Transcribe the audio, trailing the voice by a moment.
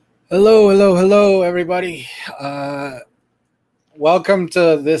Hello, hello, hello, everybody. Welcome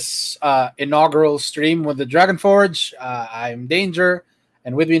to this inaugural stream with the Dragon Forge. I'm Danger,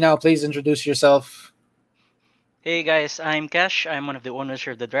 and with me now, please introduce yourself. Hey guys, I'm Kesh. I'm one of the owners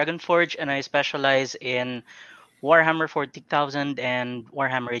of the Dragon Forge, and I specialize in Warhammer 40,000 and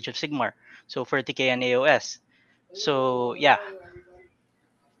Warhammer Age of Sigmar. So 40k and AOS. So yeah,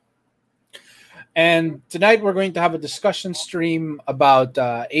 And tonight, we're going to have a discussion stream about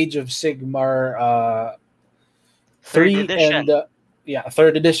Age of Sigmar third 3 and, edition. yeah,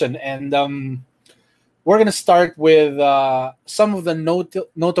 third edition. And we're going to start with some of the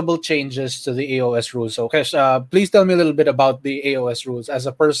notable changes to the AOS rules. So, Kesh, please tell me a little bit about the AOS rules as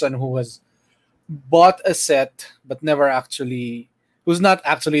a person who has bought a set but never actually who's not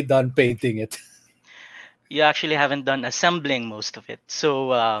actually done painting it. You actually haven't done assembling most of it, so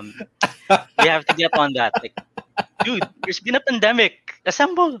we have to get on that. Like, dude, there's been a pandemic.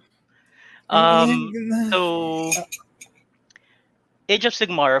 Assemble. Um, so Age of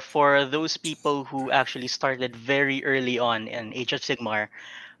Sigmar, for those people who actually started very early on in Age of Sigmar,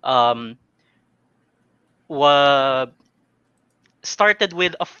 um, wa started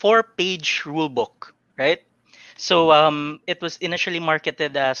with a 4-page rule book, right? So it was initially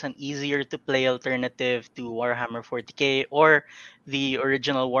marketed as an easier to play alternative to Warhammer 40k or the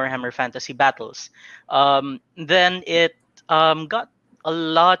original Warhammer Fantasy Battles. Then it got a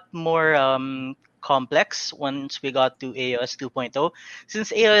lot more complex once we got to AOS 2.0.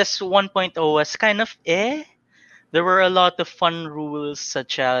 Since AOS 1.0 was kind of there were a lot of fun rules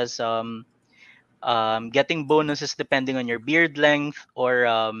such as getting bonuses depending on your beard length or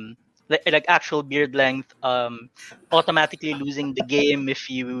like actual beard length, automatically losing the game if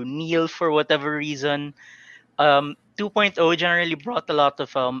you kneel for whatever reason. 2.0 generally brought a lot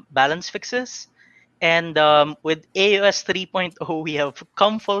of balance fixes. And with AOS 3.0, we have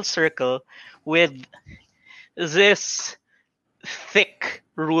come full circle with this thick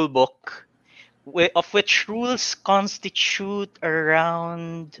rule book, of which rules constitute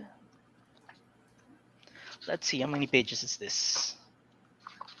around, let's see, how many pages is this?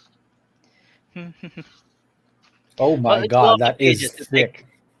 Oh Well, my it's a god, lot of that is pages. It's like thick.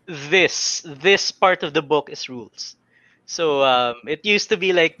 this part of the book is rules. So it used to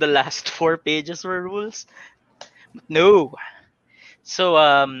be like the last 4 pages were rules. No. So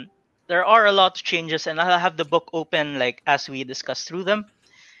there are a lot of changes, and I'll have the book open like as we discuss through them.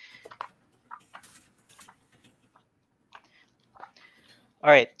 All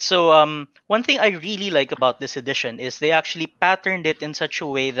right. So one thing I really like about this edition is they actually patterned it in such a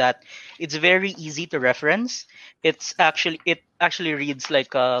way that it's very easy to reference. It actually reads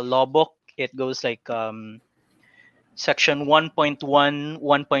like a law book. It goes like section 1.1,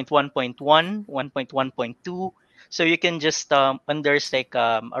 1.1.1, 1.1.2. So you can just when there's like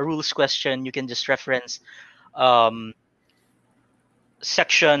a rules question, you can just reference um,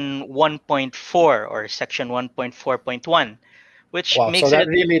 section 1.4 or section 1.4.1, which Wow, so makes that it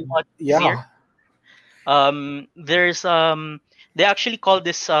really, a lot easier. yeah. There's they actually call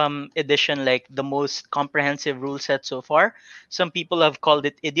this edition like the most comprehensive rule set so far. Some people have called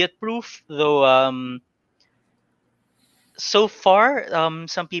it idiot proof, though so far,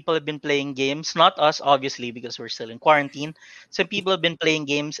 some people have been playing games, not us, obviously, because we're still in quarantine. Some people have been playing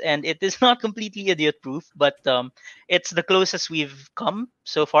games, and it is not completely idiot proof, but it's the closest we've come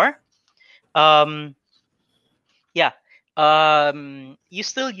so far. Um, yeah. You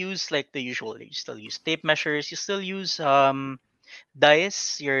still use like the usual. You still use tape measures. You still use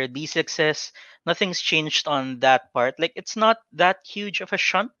dice, your d6s. Nothing's changed on that part. Like it's not that huge of a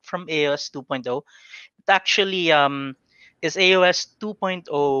shunt from AOS 2.0. It actually is AOS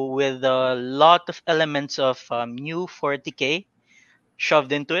 2.0 with a lot of elements of new 40k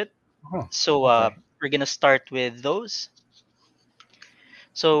shoved into it. Oh, So okay. we're gonna start with those.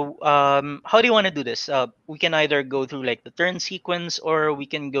 So how do you want to do this? We can either go through like the turn sequence, or we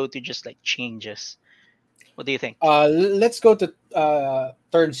can go to just like changes. What do you think? Let's go to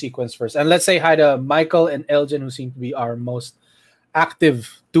turn sequence first. And let's say hi to Michael and Elgin, who seem to be our most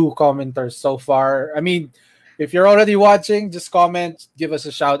active two commenters so far. I mean, if you're already watching, just comment, give us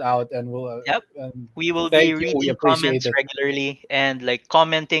a shout out, and we'll Yep. We will be thank you. We reading appreciate comments it. regularly and like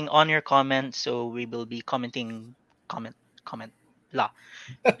commenting on your comments. So we will be commenting, comment, la.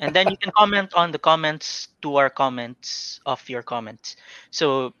 And then you can comment on the comments to our comments of your comments.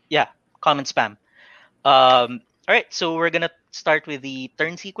 So yeah, comment spam. All right, so we're gonna start with the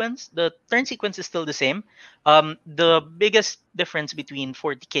turn sequence. The turn sequence is still the same. The biggest difference between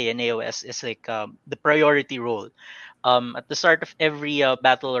 40k and AOS is like the priority roll. At the start of every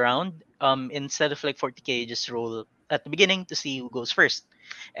battle round, instead of like 40k, you just roll at the beginning to see who goes first.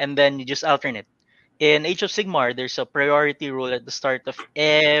 and then you just alternate. In Age of Sigmar, there's a priority rule at the start of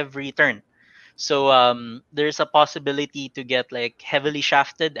every turn. So there's a possibility to get like heavily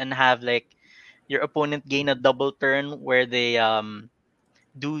shafted and have like your opponent gain a double turn where they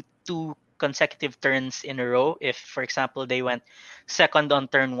do two consecutive turns in a row. If, for example, they went second on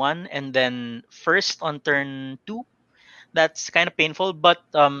turn one and then first on turn two, that's kind of painful. But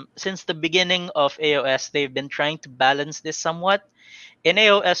since the beginning of AOS, they've been trying to balance this somewhat. In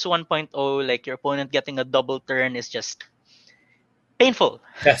AOS 1.0, like your opponent getting a double turn is just painful.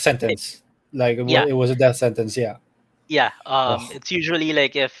 Death sentence. Like Yeah, it was a death sentence. Yeah. yeah. Oh, It's usually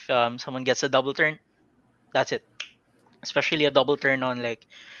like if someone gets a double turn, that's it. Especially a double turn on like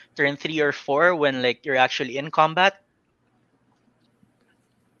turn 3 or 4 when like you're actually in combat.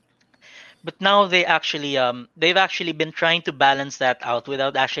 But now they've actually been trying to balance that out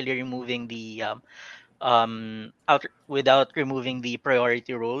without actually removing the out without removing the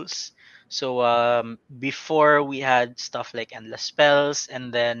priority roles. So before we had stuff like endless spells,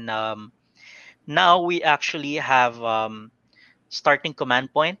 and then now we actually have starting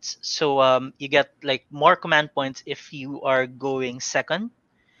command points. So you get like more command points if you are going second,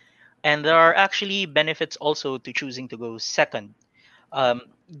 and there are actually benefits also to choosing to go second. Um,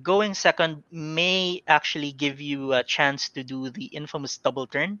 Going second may actually give you a chance to do the infamous double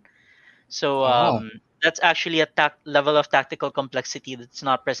turn. So ah, that's actually a level of tactical complexity that's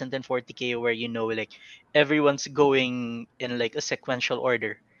not present in 40k, where like everyone's going in like a sequential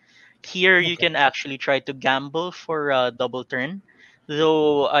order. Here you okay. can actually try to gamble for a double turn,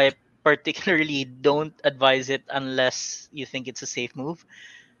 though I particularly don't advise it unless you think it's a safe move.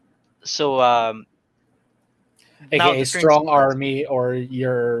 So now AKA the turn strong sequence. army, or you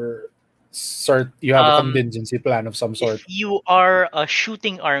have a Um, contingency plan of some sort. if you are a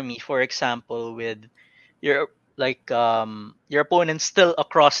shooting army, for example, with your your opponent still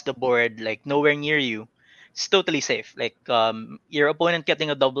across the board, like nowhere near you, it's totally safe. Like your opponent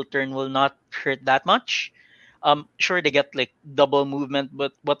getting a double turn will not hurt that much. Sure, they get like double movement,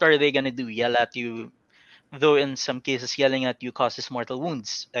 but what are they gonna do? Yell at you? Though in some cases, yelling at you causes mortal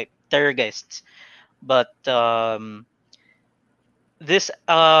wounds, like terrorgeists. But this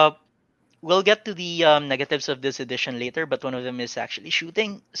we'll get to the negatives of this edition later, but one of them is actually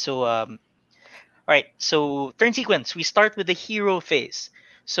shooting. So all right, so turn sequence. We start with the hero phase.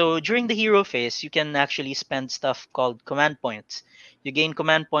 So during the hero phase, you can actually spend stuff called command points. You gain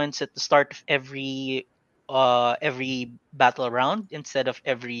command points at the start of every battle round instead of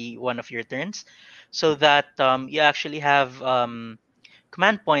every one of your turns, so that you actually have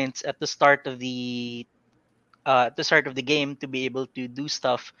command points at the start of the game to be able to do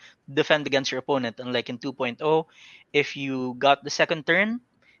stuff, defend against your opponent. Unlike in 2.0, if you got the second turn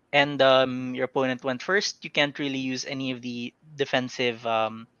and your opponent went first, you can't really use any of the defensive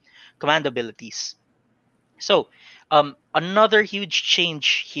command abilities. So, another huge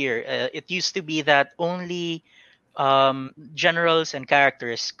change here. It used to be that only generals and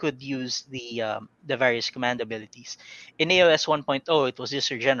characters could use the various command abilities. In AOS 1.0, it was just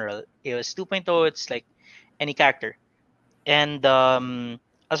your general. AOS 2.0, it's like any character, and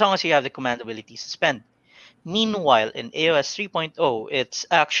as long as you have the command abilities to spend. Meanwhile, in AOS 3.0, it's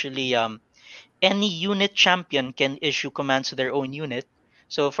actually any unit champion can issue commands to their own unit.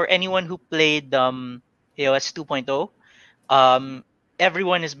 So for anyone who played AOS 2.0, um,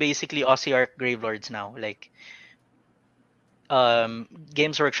 everyone is basically Ossiarch Gravelords now. Like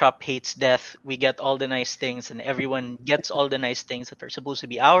Games Workshop hates death. We get all the nice things, and everyone gets all the nice things that are supposed to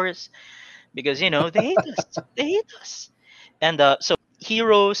be ours because they hate us. They hate us. And so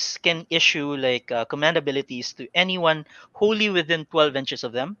heroes can issue like command abilities to anyone wholly within 12 inches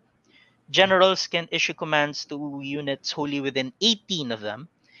of them. Generals can issue commands to units wholly within 18 of them.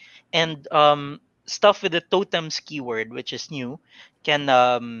 And stuff with the totems keyword, which is new,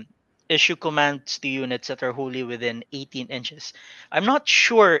 can issue commands to units that are wholly within 18 inches. I'm not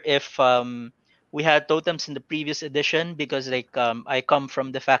sure if we had totems in the previous edition because I come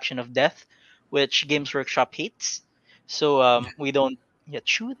from the faction of death, which Games Workshop hates. So we don't get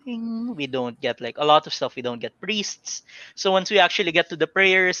shooting, we don't get like a lot of stuff, we don't get priests. So once we actually get to the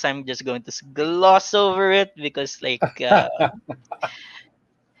prayers, I'm just going to gloss over it because if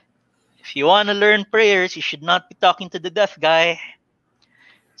you want to learn prayers, you should not be talking to the death guy.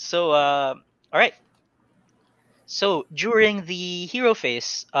 So, all right. So during the hero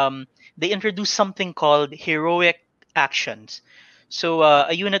phase, they introduced something called heroic actions. So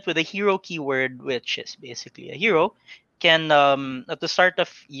a unit with a hero keyword, which is basically a hero, can at the start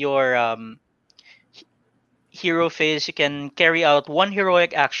of your hero phase, you can carry out one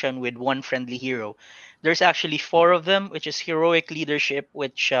heroic action with one friendly hero. There's actually 4 of them, which is heroic leadership,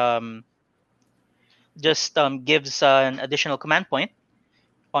 which just gives an additional command point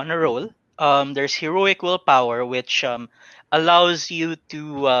on a roll. There's heroic willpower, which allows you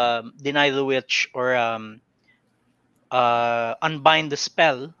to deny the witch or unbind the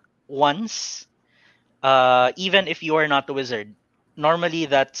spell once, even if you are not a wizard. Normally,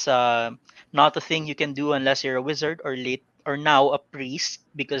 that's not a thing you can do unless you're a wizard or late or now a priest,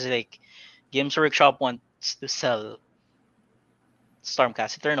 because like Games Workshop wants to sell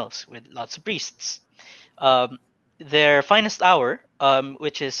Stormcast Eternals with lots of priests. Their finest hour,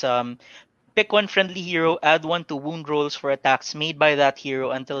 which is pick one friendly hero, add one to wound rolls for attacks made by that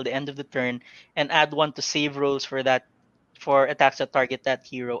hero until the end of the turn, and add one to save rolls for attacks that target that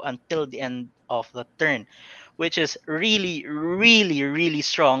hero until the end of the turn, which is really, really, really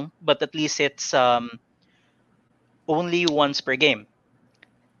strong. But at least it's only once per game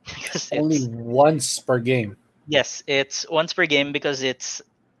because Only once per game. yes, it's once per game because it's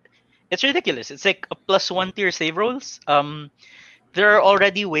ridiculous. It's like a +1 tier save rolls. There are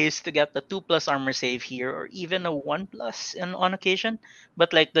already ways to get the 2+ armor save here, or even a 1+ on occasion.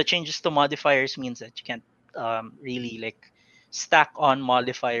 But like the changes to modifiers means that you can't really like stack on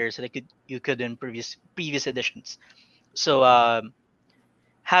modifiers like you could in previous editions. So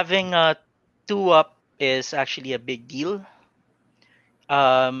having a 2+ is actually a big deal.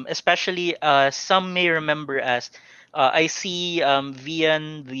 Especially some may remember as I see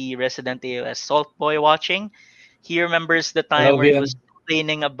Vian, the resident AOS Salt Boy, watching. He remembers the time Hello, where he Vian. was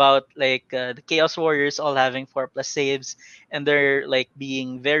complaining about like the Chaos Warriors all having 4+ saves and there like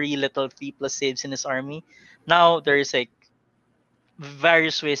being very little 3+ saves in his army. Now there's like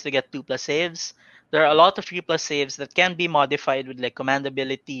various ways to get 2+ saves. There are a lot of 3+ saves that can be modified with like command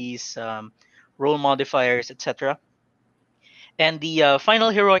abilities, role modifiers, etc. And the final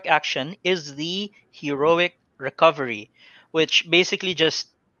heroic action is the heroic recovery, which basically just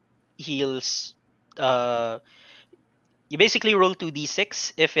heals. Uh, you basically roll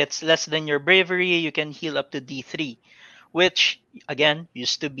 2d6. If it's less than your bravery, you can heal up to d3, which again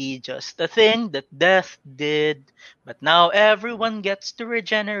used to be just a thing that death did, but now everyone gets to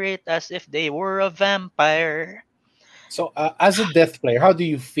regenerate as if they were a vampire. So, as a Death player, how do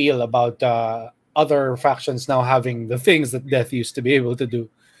you feel about other factions now having the things that Death used to be able to do?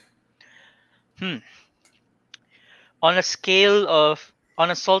 Hmm. On a scale of on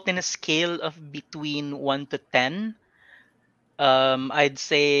a saltiness scale of between 1 to 10, I'd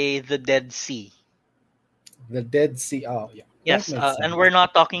say the Dead Sea. The Dead Sea. Oh, yeah, that Yes, makes and sense. we're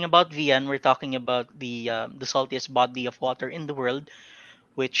not talking about Vian. We're talking about the saltiest body of water in the world,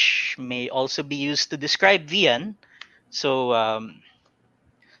 which may also be used to describe Vian. So,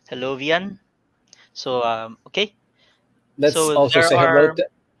 hello, Vian. So, okay. Let's So also there say hello are to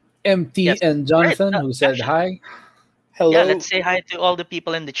MT yes, and right. Jonathan, who said Actually, hi. yeah. Hello. Let's say hi to all the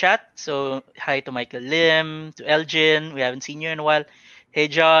people in the chat. So, hi to Michael Lim, to Elgin. We haven't seen you in a while. Hey,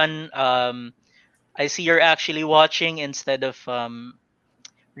 John. I see you're actually watching instead of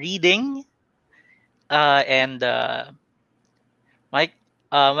reading. And Mike,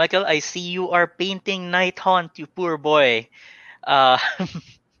 Michael, I see you are painting Night Haunt, you poor boy. Uh,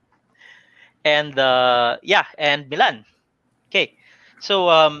 and yeah, and Milan. Okay,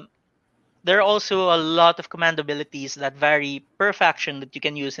 so there are also a lot of command abilities that vary per faction that you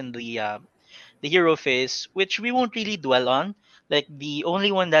can use in the hero phase, which we won't really dwell on. Like the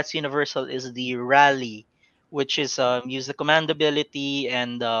only one that's universal is the rally, which is use the command ability.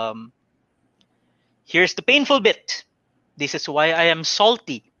 And here's the painful bit. This is why I am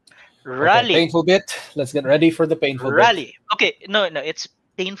salty. Okay, Rally. painful bit. Let's get ready for the painful bit. Rally. Okay, no, it's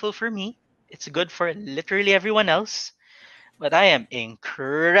painful for me. It's good for literally everyone else, but I am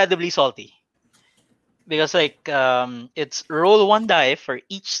incredibly salty because like it's roll 1 die for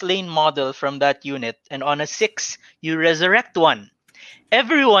each slain model from that unit, and on a 6 you resurrect one.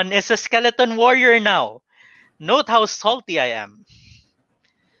 Everyone is a skeleton warrior now. Note how salty I am.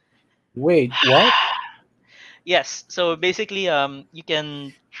 Wait, what? Yes, so basically you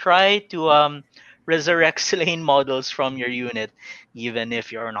can try to resurrect slain models from your unit even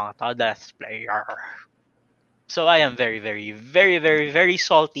if you're not a death player. So I am very, very, very, very, very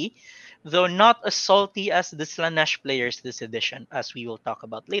salty, though not as salty as the Slanesh players this edition, as we will talk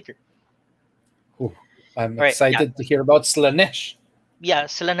about later. Ooh, I'm All right, yeah, excited to hear about Slanesh. yeah.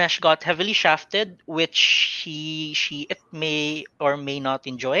 Slanesh got heavily shafted, which it may or may not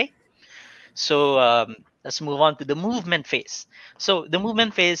enjoy. So let's move on to the movement phase. So the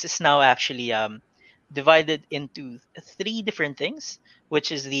movement phase is now actually divided into 3 different things,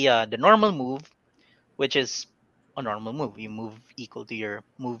 which is the normal move, which is a normal move. You move equal to your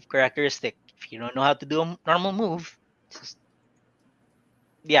move characteristic. If you don't know how to do a normal move, just,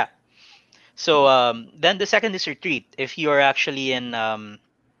 yeah. So then the second is retreat. If you are actually in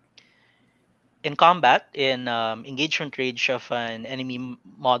combat, in engagement range of an enemy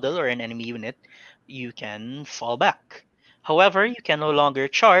model or an enemy unit, you can fall back. However, you can no longer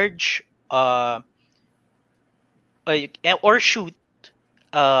charge or shoot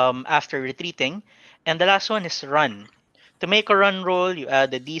after retreating. And the last one is run. To make a run roll, you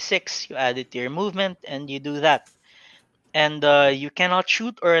add a d6, you add it to your movement, and you do that. And you cannot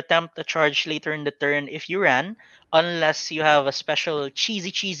shoot or attempt a charge later in the turn if you ran, unless you have a special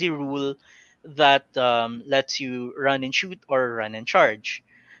cheesy rule that lets you run and shoot or run and charge.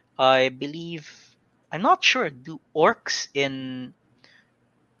 I believe, I'm not sure, do orcs in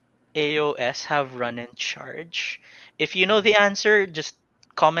AOS have run and charge? If you know the answer, just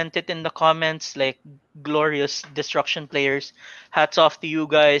comment it in the comments. Like, glorious destruction players, hats off to you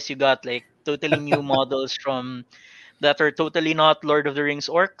guys. You got like totally new models from that are totally not Lord of the Rings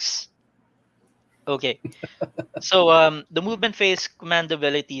orcs. Okay. So the movement phase command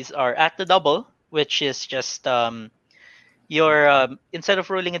abilities are at the double, which is just your instead of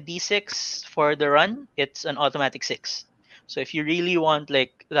rolling a d6 for the run, it's an automatic 6. So if you really want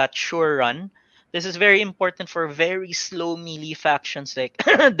like that sure run, this is very important for very slow melee factions like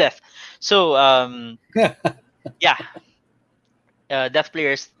Death. So yeah, Death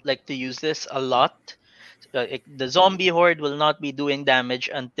players like to use this a lot. The zombie horde will not be doing damage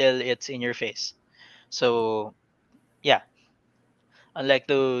until it's in your face. So yeah, unlike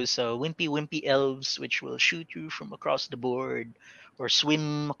those wimpy elves which will shoot you from across the board or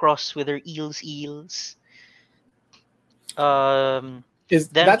swim across with their eels. Then we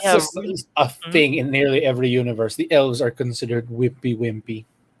That's have just a thing in nearly every universe. The elves are considered wimpy.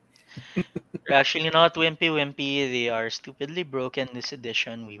 they're actually not wimpy. They are stupidly broken this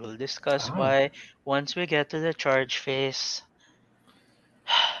edition. We will discuss Ah. why once we get to the charge phase.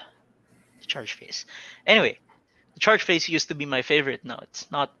 The charge phase. Anyway, the charge phase used to be my favorite. Now it's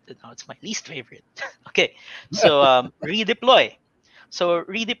not. Now it's my least favorite. Okay, so redeploy. So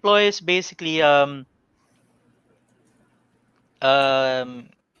redeploy is basically um,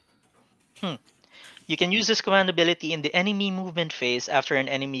 you can use this command ability in the enemy movement phase after an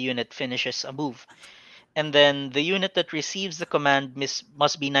enemy unit finishes a move. And then the unit that receives the command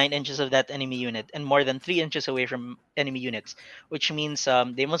must be 9 inches of that enemy unit and more than 3 inches away from enemy units, which means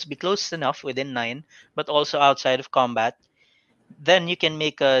they must be close enough within 9, but also outside of combat. Then you can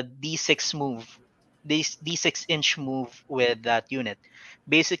make a d6 move, d6-inch move with that unit.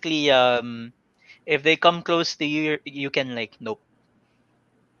 Basically, if they come close to you, you can like nope.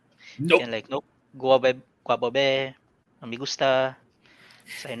 You Nope. can like nope. Guababe, Ami gusta,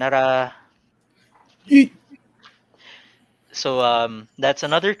 sayonara. Eat. So that's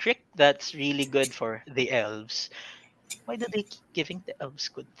another trick that's really good for the elves. Why do they keep giving the elves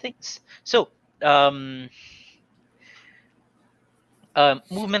good things? So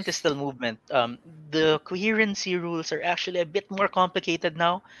movement is still movement. The coherency rules are actually a bit more complicated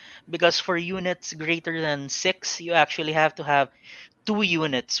now because for units greater than 6, you actually have to have two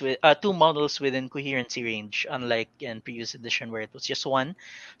models within coherency range, unlike in previous edition where it was just one.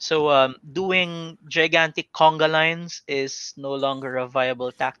 So doing gigantic conga lines is no longer a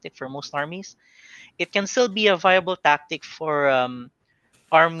viable tactic for most armies. It can still be a viable tactic for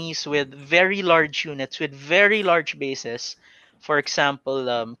armies with very large units with very large bases. For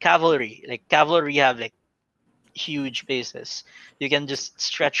example, cavalry. Like cavalry have like huge bases. You can just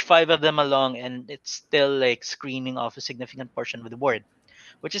stretch 5 of them along, and it's still like screening off a significant portion of the board,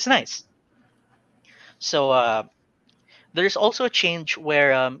 which is nice. So there's also a change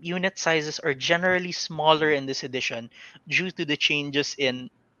where unit sizes are generally smaller in this edition due to the changes in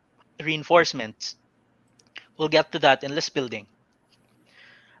reinforcements. We'll get to that in list building.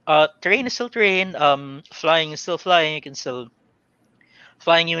 Terrain is still terrain. Flying is still flying. You can still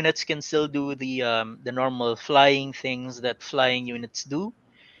flying units can still do the normal flying things that flying units do.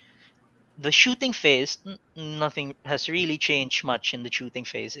 The shooting phase, nothing has really changed much in the shooting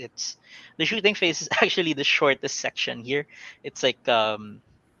phase. The shooting phase is actually the shortest section here. It's like a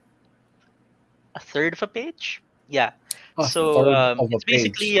third of a page. Yeah. A So third of a it's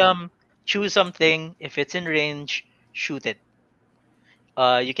basically page. choose something. If it's in range, shoot it.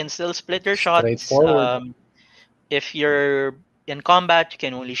 You can still split your shots. Straightforward. If you're in combat, you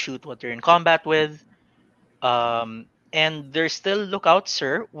can only shoot what you're in combat with. And there's still lookouts,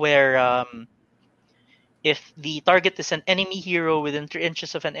 sir, where if the target is an enemy hero within 3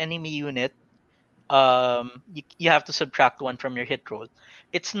 inches of an enemy unit, you have to subtract 1 from your hit roll.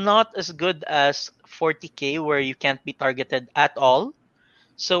 It's not as good as 40k where you can't be targeted at all.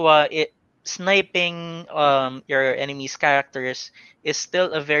 So sniping your enemy's characters is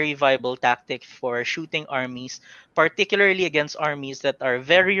still a very viable tactic for shooting armies, particularly against armies that are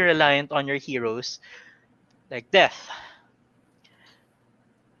very reliant on your heroes, like Death.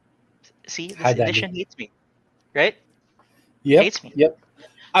 See, Hi, this Dandy. edition hates me, right? Yep, Hates me. yep.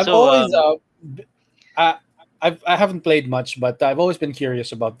 I've So always I, I haven't played much, but I've always been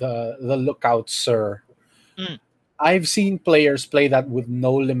curious about the Lookout Sir. mm, I've seen players play that with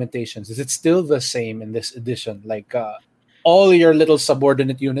no limitations. Is it still the same in this edition? Like all your little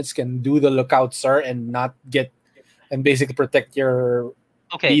subordinate units can do the Lookout Sir and not get and basically protect your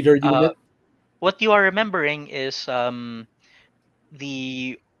okay. leader unit. What you are remembering is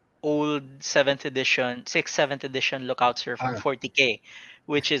the old seventh edition Lookout Sir from Ah, 40k,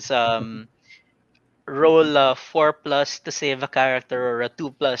 which is roll a 4 plus to save a character or a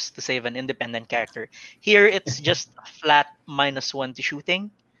 2 plus to save an independent character. Here it's just a flat -1 to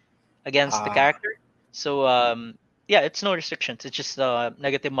shooting against the ah, character. So yeah, it's no restrictions. It's just a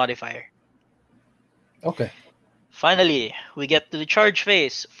negative modifier. okay. Finally, we get to the charge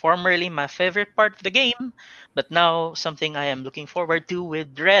phase, formerly my favorite part of the game, but now something I am looking forward to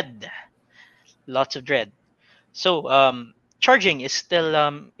with dread. Lots of dread. So, charging is still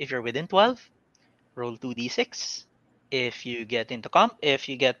if you're within 12, roll 2d6. If you get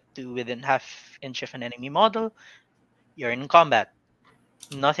to within half inch of an enemy model, you're in combat.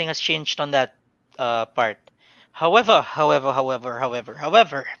 Nothing has changed on that part. However,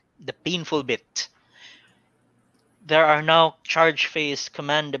 the painful bit. There are now charge phase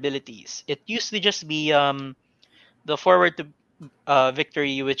command abilities. It used to just be the forward to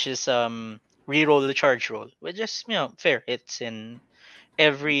victory, which is reroll the charge roll, which is fair. It's in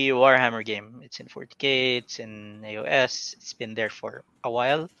every Warhammer game. It's in 40k. It's in AOS. It's been there for a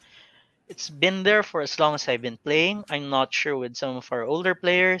while. It's been there for as long as I've been playing. I'm not sure with some of our older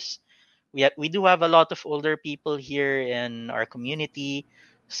players. We do have a lot of older people here in our community,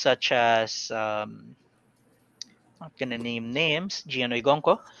 such as not gonna name names, Gianoy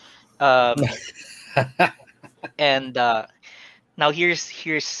Gonko. Um, and now here's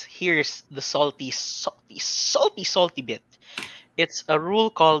the salty bit. It's a rule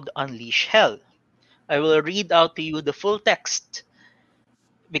called Unleash Hell. I will read out to you the full text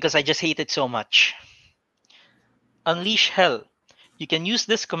because I just hate it so much. Unleash Hell. You can use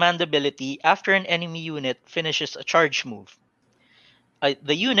this command ability after an enemy unit finishes a charge move.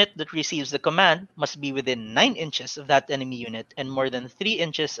 The unit that receives the command must be within 9 inches of that enemy unit and more than 3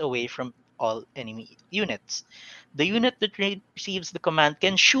 inches away from all enemy units. The unit that receives the command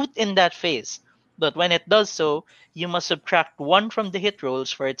can shoot in that phase, but when it does so, you must subtract 1 from the hit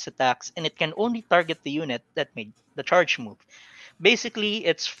rolls for its attacks, and it can only target the unit that made the charge move. Basically,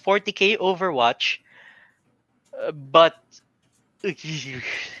 it's 40k Overwatch, but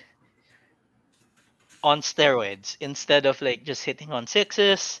on steroids. Instead of like just hitting on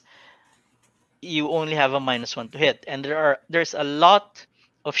sixes, you only have a -1 to hit, and there's a lot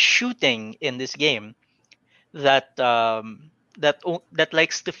of shooting in this game that that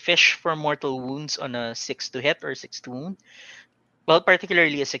likes to fish for mortal wounds on a 6 to hit or 6 to wound. Well,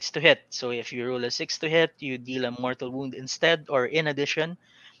 particularly a 6 to hit. So if you roll a 6 to hit, you deal a mortal wound instead or in addition.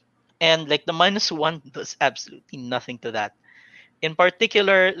 And like the -1 does absolutely nothing to that. In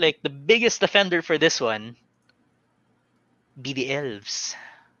particular, like the biggest offender for this one be the elves.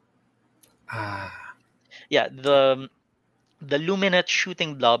 Ah, Yeah, the luminate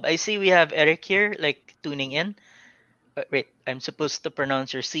shooting blob. I see we have Eric here, like tuning in. Wait, I'm supposed to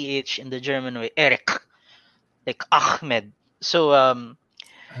pronounce your ch in the German way, Eric, like Ahmed. So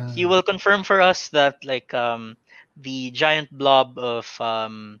he ah. will confirm for us that like the giant blob of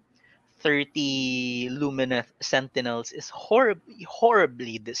 30 lumineth sentinels is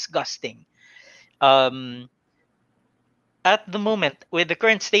horribly disgusting. Um, at the moment, with the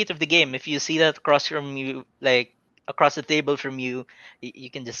current state of the game, if you see that across from you, like across the table from you, you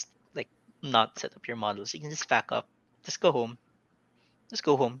can just like not set up your models. You can just back up, just go home, just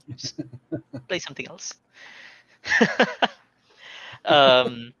go home, just play something else.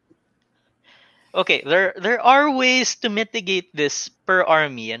 um, okay, there are ways to mitigate this per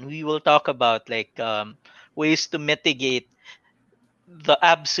army, and we will talk about like ways to mitigate the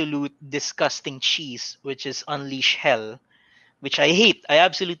absolute disgusting cheese, which is Unleash Hell, which I hate. I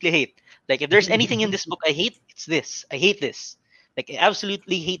absolutely hate. Like if there's anything in this book I hate, it's this. I hate this. Like I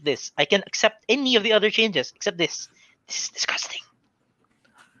absolutely hate this. I can accept any of the other changes except this. This is disgusting.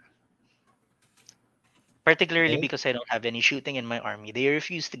 Particularly Okay. because I don't have any shooting in my army. They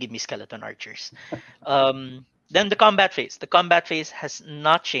refuse to give me skeleton archers. Then the combat phase. The combat phase has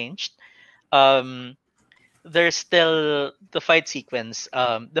not changed. Um, there's still the fight sequence.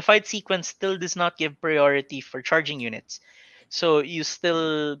 The fight sequence still does not give priority for charging units. So you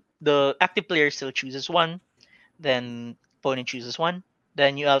still, the active player still chooses one, then opponent chooses one,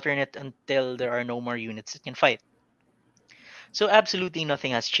 then you alternate until there are no more units that can fight. So absolutely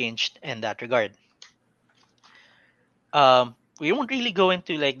nothing has changed in that regard. We won't really go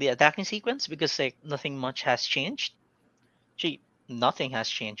into like the attacking sequence because like nothing much has changed. Gee, nothing has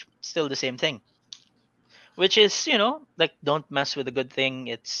changed. Still the same thing. Which is, like don't mess with a good thing.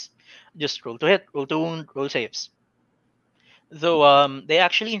 It's just roll to hit, roll to wound, roll saves. Though they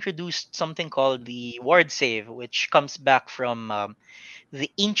actually introduced something called the ward save, which comes back from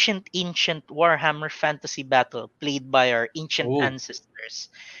the ancient Warhammer fantasy battle played by our ancient Oh, ancestors.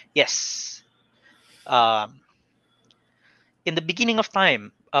 Yes. Um, in the beginning of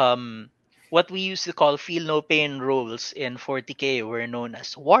time, what we used to call feel no pain rolls in 40k were known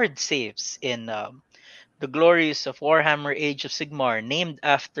as ward saves in the glories of Warhammer Age of Sigmar, named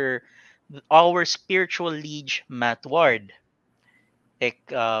after our spiritual liege Matt Ward.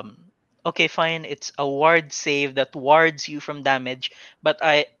 Like, okay, fine, it's a ward save that wards you from damage, but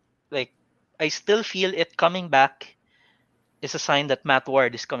like I still feel it coming back is a sign that Matt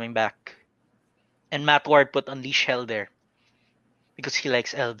Ward is coming back. And Matt Ward put Unleash Hell there because he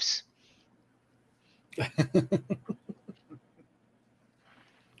likes elves.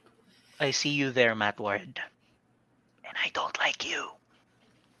 I see you there, Matt Ward. And I don't like you.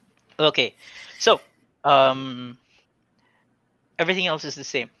 Okay. So, um everything else is the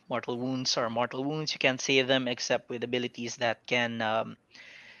same. Mortal wounds are mortal wounds. You can't save them except with abilities that can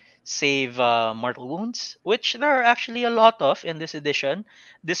save mortal wounds, which there are actually a lot of in this edition,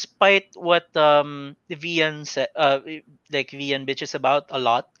 despite what the Vian like Vian bitches about a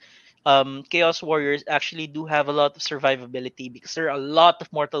lot. Chaos Warriors actually do have a lot of survivability because there are a lot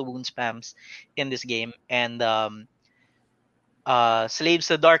of mortal wound spams in this game, and Slaves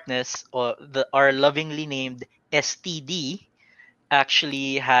to Darkness, or are lovingly named STD,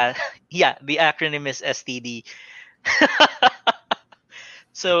 actually has yeah, the acronym is STD.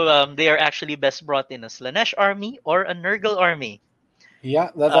 So they are actually best brought in a Slanesh army or a Nurgle army. yeah,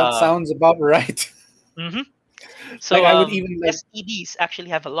 that Uh, sounds about right. mhm. Like So I would even like. STDs actually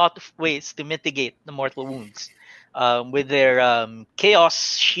have a lot of ways to mitigate the mortal wounds with their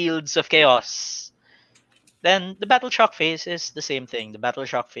chaos shields of chaos. Then the battle shock phase is the same thing. The battle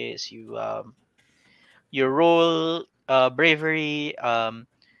shock phase, you roll bravery,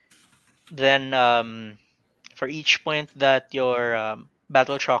 then for each point that your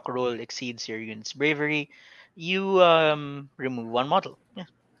battle shock roll exceeds your unit's bravery, you remove one model. Yeah,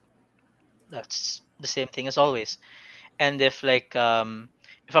 that's the same thing as always. And if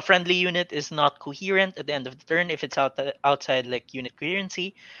a friendly unit is not coherent at the end of the turn, if it's outside like unit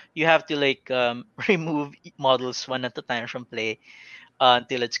coherency, you have to remove models one at a time from play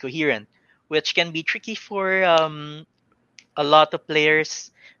until it's coherent, which can be tricky for a lot of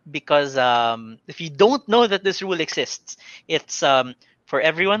players because if you don't know that this rule exists, it's for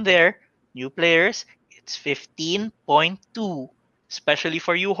everyone there, new players, it's 15.2, especially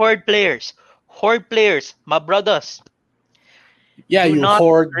for you horde players. Horde players, my brothers, Yeah, do you not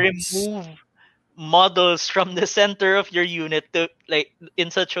hordes. remove models from the center of your unit to like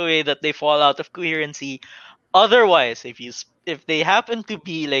in such a way that they fall out of coherency. Otherwise, if they happen to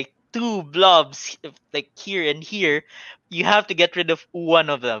be like two blobs like here and here, you have to get rid of one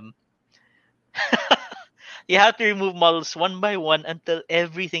of them. You have to remove models one by one until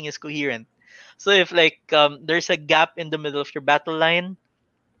everything is coherent. So if there's a gap in the middle of your battle line,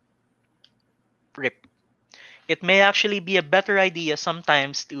 rip. It may actually be a better idea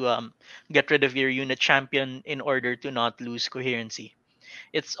sometimes to get rid of your unit champion in order to not lose coherency.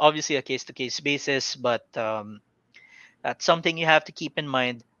 It's obviously a case to case basis, but that's something you have to keep in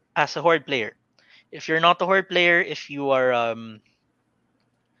mind as a horde player. If you're not a horde player, if you are a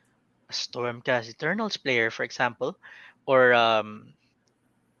Stormcast Eternals player, for example, or an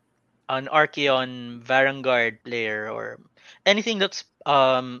Archeon Varangard player, or anything that's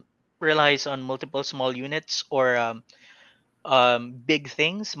relies on multiple small units or big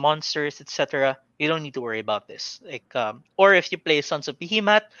things, monsters, etc., you don't need to worry about this. Or if you play Sons of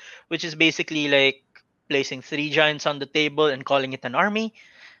Behemoth, which is basically like placing three giants on the table and calling it an army,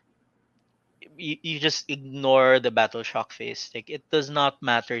 you just ignore the battle shock phase. Like it does not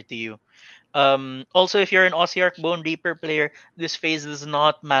matter to you. Also, if you're an Ossiarch Bone Reaper player, this phase does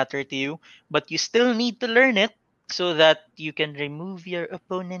not matter to you, but you still need to learn it so that you can remove your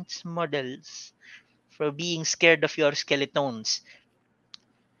opponent's models for being scared of your skeletons.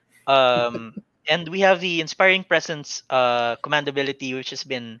 Um, and we have the Inspiring Presence command ability, which has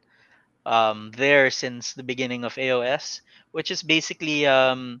been there since the beginning of AOS, which is basically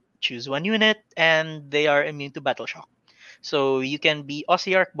choose one unit and they are immune to battle shock. So you can be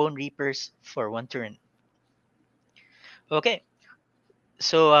Ossiarch Bone Reapers for one turn. Okay,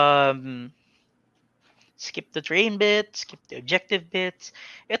 so skip the terrain bit, skip the objective bits.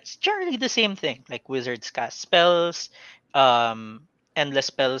 It's generally the same thing. Like wizards cast spells, endless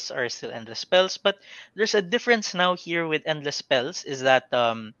spells are still endless spells, but there's a difference now here with endless spells is that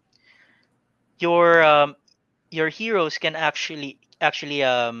your your heroes can actually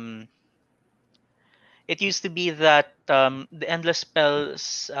it used to be that the endless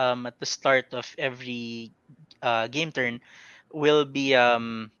spells at the start of every game turn will be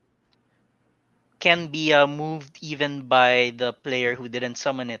can be moved even by the player who didn't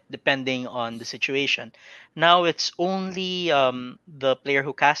summon it, depending on the situation. Now it's only the player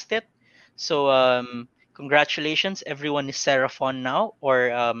who cast it. So congratulations, everyone is Seraphon now,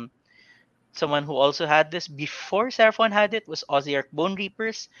 or someone who also had this before Seraphon had it was Ossiarch Bone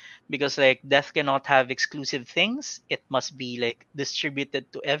Reapers, because like Death cannot have exclusive things. It must be like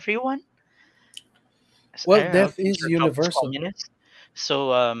distributed to everyone. So, I Well, don't know. death is Sure, Trump is universal. communist.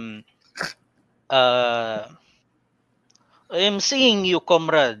 So uh I'm seeing you,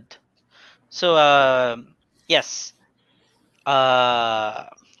 comrade. So, yes. Uh,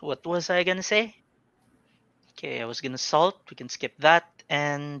 what was I gonna say? Okay, I was gonna salt. We can skip that.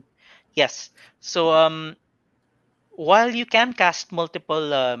 And yes. So, while you can cast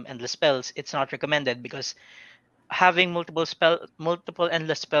multiple endless spells, it's not recommended because having multiple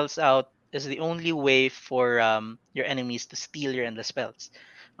endless spells out is the only way for your enemies to steal your endless spells,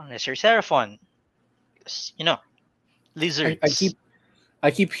 unless you're Seraphon. Because, I, I lizards. keep I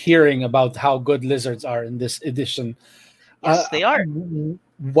keep hearing about how good lizards are in this edition. Yes, they are.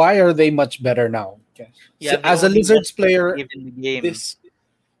 Why are they much better now? Okay. You So have the as a only one lizards player, save in the game. this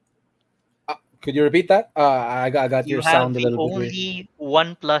could you repeat that? I got your You have sound a the little bit weird. only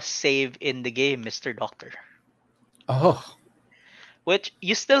 1+ save in the game, Mr. Doctor. Oh, Which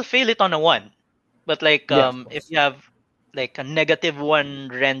you still fail it on a 1. But like yeah, of if course. you have like a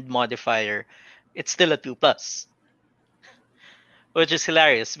 -1 rend modifier, it's still a 2+. Which is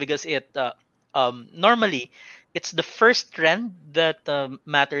hilarious because it normally it's the first rend that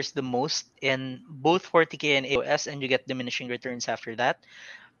matters the most in both 40k and AOS, and you get diminishing returns after that.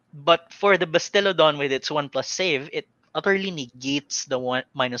 But for the Bastiladon with its 1+ save, it utterly negates the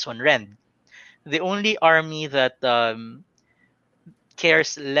 -1 rend. The only army that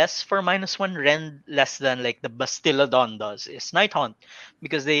cares less for -1 rend less than like the Bastiladon does is Nighthaunt,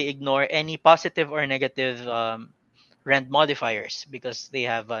 because they ignore any positive or negative rend modifiers because they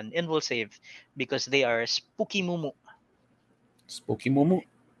have an invul save, because they are spooky mumu. Spooky Mumu.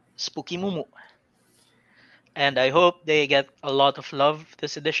 Spooky mumu. And I hope they get a lot of love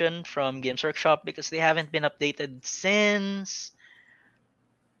this edition from Games Workshop, because they haven't been updated since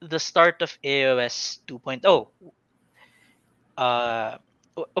the start of AOS 2.0.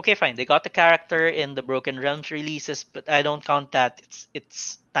 Okay, fine. They got the character in the Broken Realms releases, but I don't count that.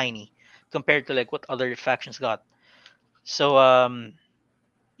 It's tiny compared to like what other factions got. So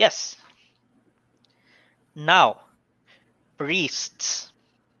yes. Now, priests.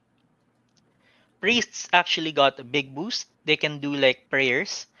 Priests actually got a big boost. They can do like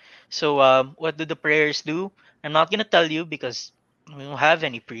prayers. So what do the prayers do? I'm not gonna tell you because we don't have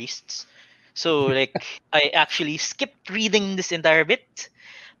any priests. So like I actually skipped reading this entire bit.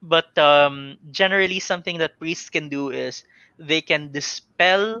 But generally, something that priests can do is they can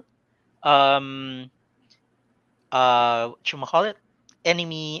dispel what you call it,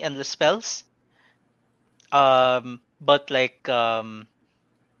 enemy endless spells. But like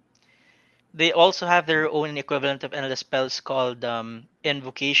they also have their own equivalent of endless spells called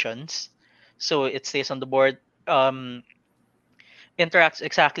invocations. So it stays on the board. Interacts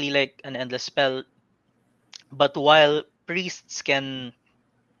exactly like an endless spell, but while priests can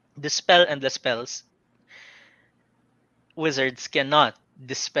dispel endless spells, wizards cannot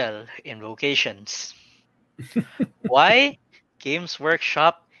dispel invocations. Why? Games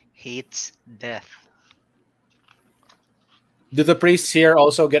Workshop hates death. Do the priests here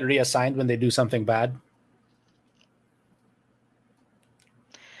also get reassigned when they do something bad?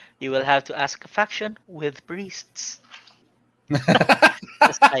 You will have to ask a faction with priests.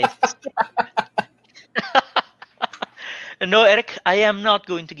 Yes, no, Eric, I am not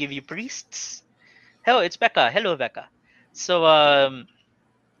going to give you priests. Hello, it's Becca. Hello, Becca. So,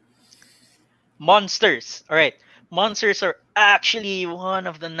 monsters. All right. Monsters are actually one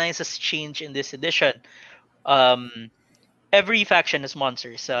of the nicest change in this edition. Um, every faction has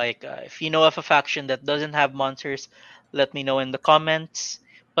monsters. So, like, if you know of a faction that doesn't have monsters, let me know in the comments.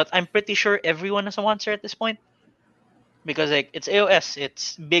 but I'm pretty sure everyone is a monster at this point because like it's AOS,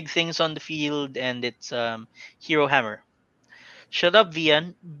 it's big things on the field, and it's Hero Hammer. Shut up,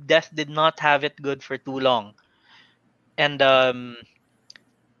 Vian. Death did not have it good for too long, and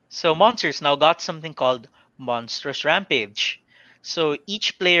so monsters now got something called Monstrous Rampage. So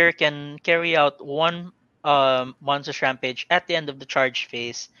each player can carry out one Monstrous Rampage at the end of the charge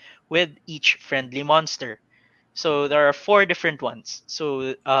phase with each friendly monster. So there are four different ones.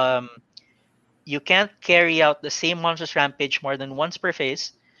 So you can't carry out the same Monstrous Rampage more than once per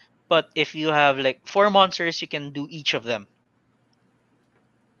phase. But if you have like four monsters, you can do each of them.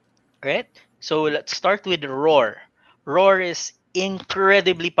 Right? So let's start with Roar. Roar is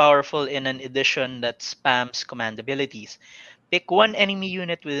incredibly powerful in an edition that spams command abilities. Pick one enemy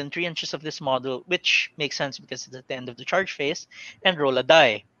unit within 3 inches of this model, which makes sense because it's at the end of the charge phase, and roll a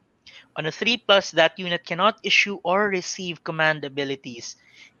die. On a 3+, that unit cannot issue or receive command abilities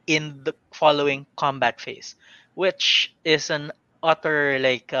in the following combat phase, which is an utter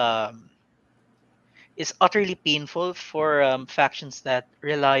like is utterly painful for factions that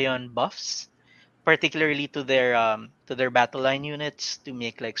rely on buffs, particularly to their battle line units to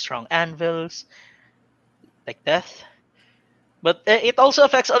make like strong anvils, like Death. But it also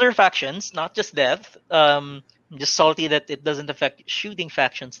affects other factions, not just Death. I'm just salty that it doesn't affect shooting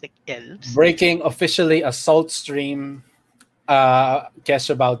factions like Elves. Breaking officially assault stream. Guess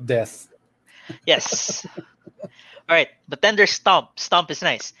about Death. Yes. All right, but then there's Stomp. Stomp is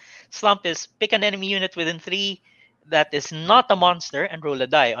nice. Stomp is pick an enemy unit within 3 that is not a monster and roll a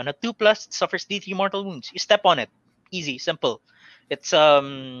die. On a 2+, it suffers D3 mortal wounds. You step on it. Easy, simple. It's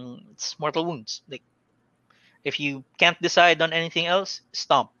mortal wounds. Like if you can't decide on anything else,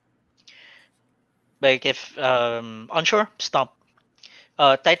 Stomp. Like if unsure, Stomp.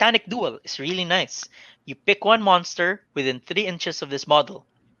 Titanic Duel is really nice. You pick one monster within 3 inches of this model,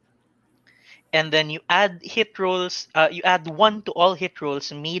 and then you add hit rolls. You add 1 to all hit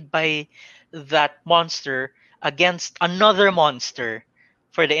rolls made by that monster against another monster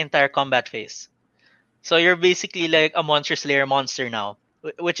for the entire combat phase. So you're basically like a Monster Slayer monster now,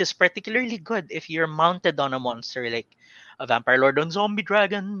 which is particularly good if you're mounted on a monster like a Vampire Lord on Zombie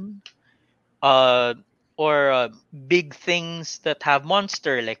Dragon, uh, or big things that have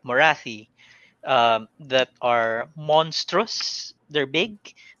monster like Morathi, that are monstrous. They're big.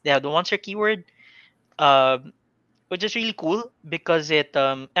 They have the monster keyword, um, which is really cool because it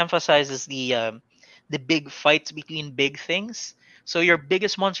emphasizes the big fights between big things. So your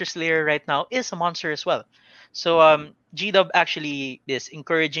biggest monster slayer right now is a monster as well. So GW actually is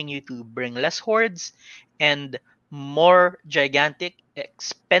encouraging you to bring less hordes and more gigantic,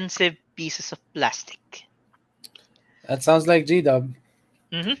 expensive pieces of plastic. That sounds like G-Dub.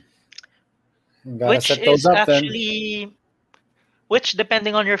 Gotta Which set those is up then. actually, which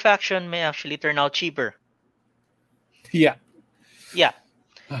depending on your faction may actually turn out cheaper. Yeah. Yeah.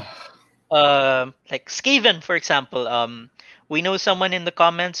 Like Skaven, for example. We know someone in the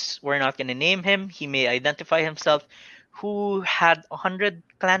comments. We're not gonna name him. He may identify himself, who had 100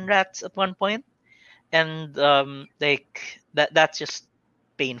 clan rats at one point, and like that's just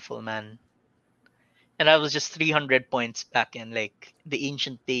painful, man. And that was just 300 points back in like the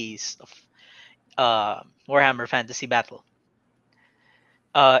ancient days of Warhammer Fantasy Battle.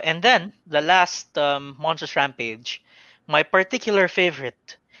 And then the last Monstrous Rampage, my particular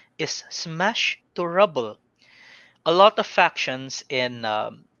favorite is Smash to Rubble. A lot of factions in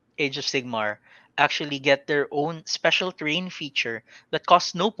Age of Sigmar actually get their own special terrain feature that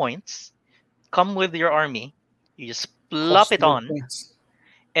costs no points, come with your army. You just plop Cost it no on, points.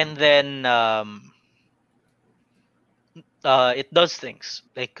 and then it does things.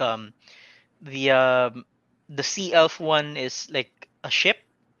 Like the Sea Elf one is like a ship,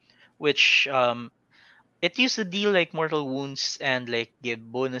 which it used to deal like mortal wounds and like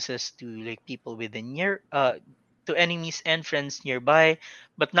give bonuses to like people within near to enemies and friends nearby,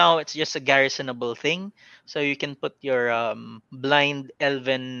 but now it's just a garrisonable thing, so you can put your blind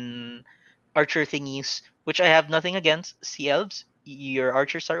elven archer thingies, which I have nothing against. Sea elves, your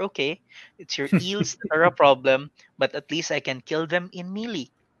archers are okay. It's your eels that are a problem, but at least I can kill them in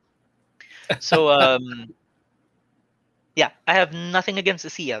melee. So yeah, I have nothing against the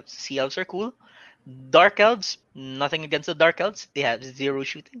sea elves. Sea elves are cool. Dark elves, nothing against the dark elves. They have 0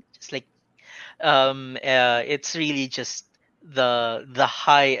 shooting. Just like it's really just the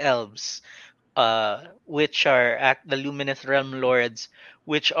high elves, which are the Lumineth Realm Lords,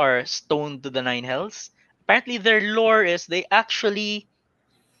 which are stoned to the 9 hells. Apparently, their lore is they actually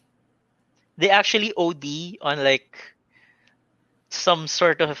OD on like some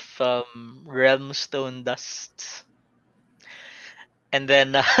sort of realm stone dust. and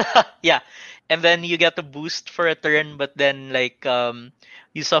then yeah, and then you get a boost for a turn, but then like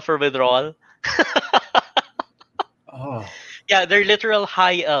you suffer withdrawal. Oh. Yeah, they're literal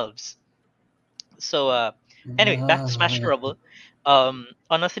high elves. So anyway, back to Smash Ah. Trouble. On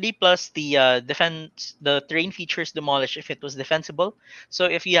a 3 plus, the defense, the terrain features demolish if it was defensible. So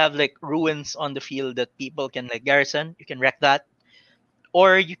if you have like ruins on the field that people can like garrison, you can wreck that,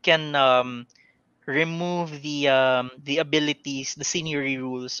 or you can remove the abilities, the scenery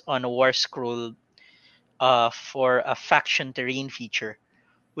rules on a War Scroll for a faction terrain feature,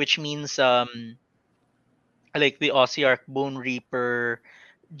 which means like the Ossiarch, Bone Reaper,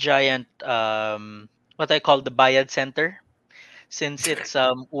 Giant, what I call the Bayad Center, since it's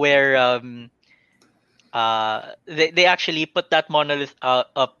where they actually put that monolith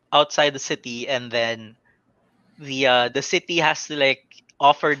up outside the city, and then the city has to like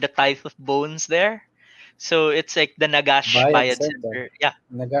offer the tithe of bones there. So it's like the Nagash Bayad Bayad Center. Center. Yeah,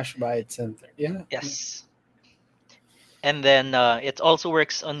 Nagash Bayad Center. Yeah. Yeah. yes. And then it also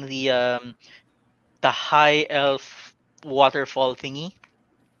works on the high elf waterfall thingy,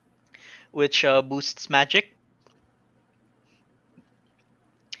 which boosts magic.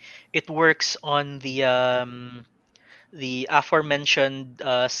 It works on the aforementioned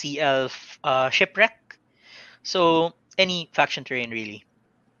sea elf shipwreck. So any faction terrain really.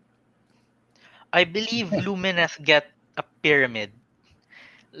 I believe Yeah. Lumineth get a pyramid,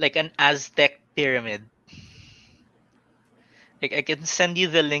 like an Aztec pyramid. Like I can send you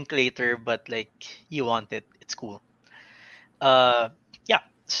the link later, but like you want it, it's cool. Uh, yeah.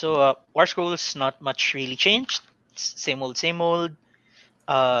 So War Scrolls not much really changed. Same old, same old.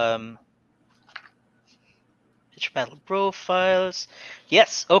 Um, pitch battle profiles.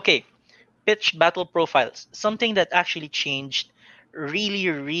 Yes. Okay. Pitch battle profiles. Something that actually changed really,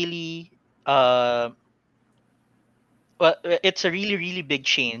 really. Well, it's a really, really big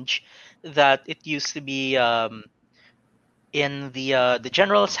change that it used to be in the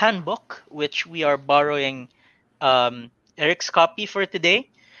General's Handbook, which we are borrowing Eric's copy for today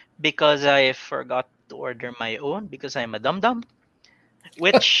because I forgot to order my own because I'm a dum dum.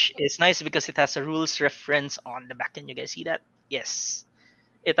 Which is nice because it has a rules reference on the back. Can you guys see that? Yes,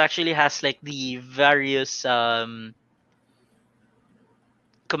 it actually has like the various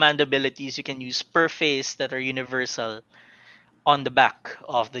command abilities you can use per phase that are universal on the back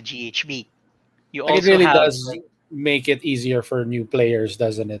of the GHB. You Like it also really have does make it easier for new players,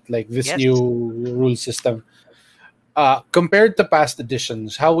 doesn't it? Like this yes, new rule system. Compared to past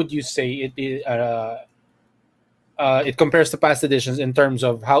editions, how would you say it compares to past editions in terms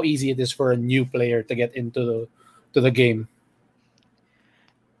of how easy it is for a new player to get into the game?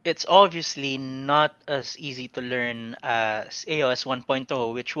 it's obviously not as easy to learn as AOS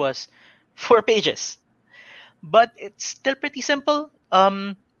 1.0, which was 4 pages, but it's still pretty simple.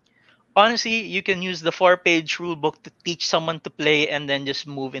 Honestly, you can use the 4 page rulebook to teach someone to play and then just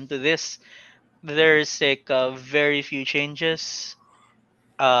move into this. There's like very few changes.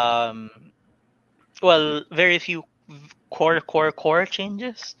 Um, well, very few core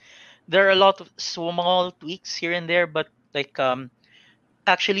changes. There are a lot of small tweaks here and there, but like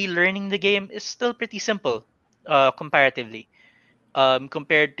actually learning the game is still pretty simple comparatively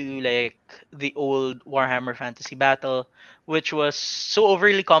compared to like the old Warhammer Fantasy Battle, which was so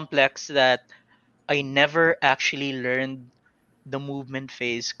overly complex that I never actually learned the movement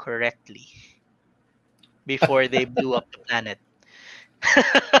phase correctly before they blew up the planet.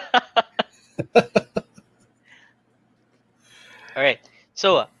 All right.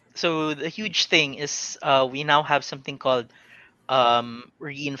 So the huge thing is we now have something called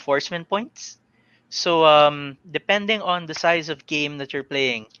reinforcement points. So depending on the size of game that you're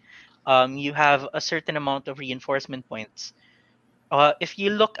playing, you have a certain amount of reinforcement points. If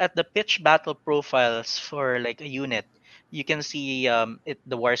you look at the pitch battle profiles for like a unit, you can see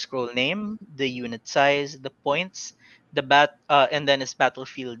the war scroll name, the unit size, the points, and then its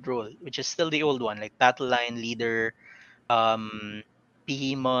battlefield role, which is still the old one, like battle line leader, um,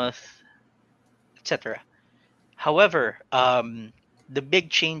 behemoth, etc. However, the big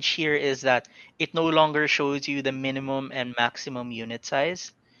change here is that it no longer shows you the minimum and maximum unit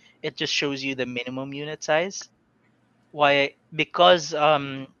size. It just shows you the minimum unit size. Why? Because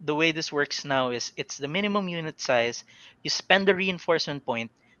the way this works now is it's the minimum unit size. You spend the reinforcement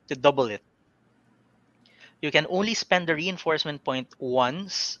point to double it. You can only spend the reinforcement point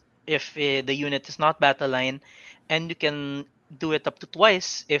once if the unit is not battle line, and you can do it up to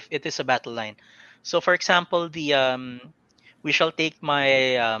twice if it is a battle line. So, for example, the we shall take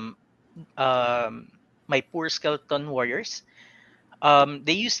um, my poor skeleton warriors.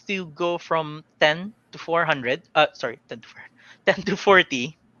 They used to go from 10 to 400. Sorry, 10 to 400. 10 to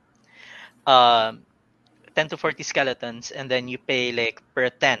 40, um, 10 to 40 skeletons, and then you pay like per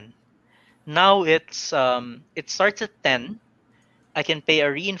 10. Now it starts at 10. I can pay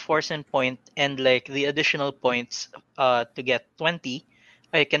a reinforcement point and like the additional points to get 20.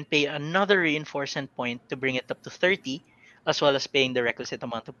 I can pay another reinforcement point to bring it up to 30, as well as paying the requisite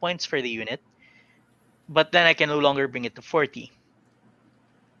amount of points for the unit. But then I can no longer bring it to 40.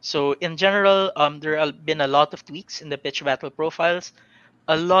 So in general, there have been a lot of tweaks in the pitch battle profiles.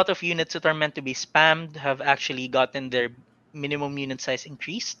 A lot of units that are meant to be spammed have actually gotten their minimum unit size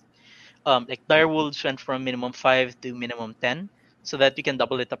increased. Like direwolves went from minimum 5 to minimum 10, so that you can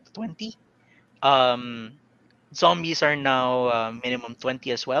double it up to 20. Um, Zombies are now minimum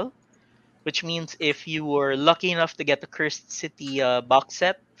 20 as well, which means if you were lucky enough to get the Cursed City box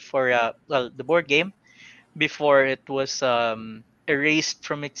set for the board game before it was erased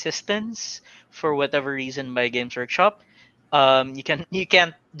from existence for whatever reason by Games Workshop, you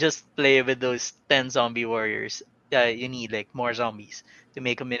can't just play with those 10 zombie warriors. You need like more zombies to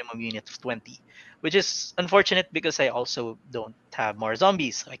make a minimum unit of 20, which is unfortunate because I also don't have more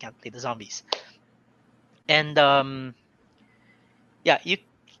zombies. So I can't play the zombies. And yeah, you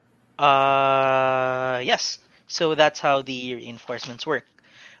yes. So that's how the reinforcements work.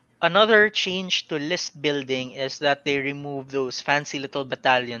 Another change to list building is that they remove those fancy little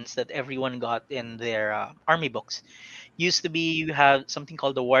battalions that everyone got in their army books. Used to be you have something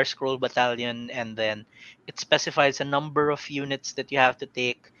called the War Scroll Battalion, and then it specifies a number of units that you have to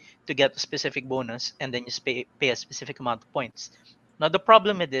take to get a specific bonus, and then you pay a specific amount of points. Now, the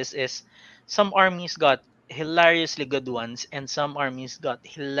problem with this is some armies got hilariously good ones, and some armies got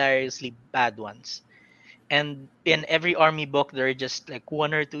hilariously bad ones. And in every army book, there are just like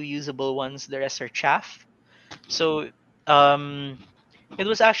one or two usable ones. The rest are chaff. So um, it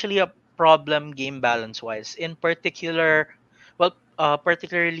was actually a problem game balance wise. In particular, well,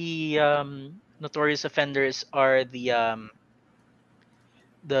 particularly notorious offenders are the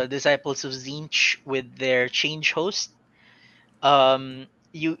disciples of Zinch with their change host.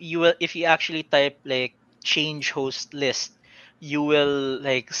 You will, if you actually type like change host list, you will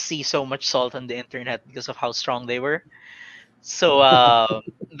like see so much salt on the internet because of how strong they were. So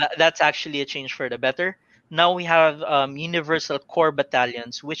that's actually a change for the better. Now we have universal core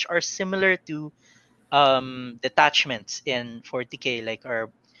battalions, which are similar to detachments in 40k, like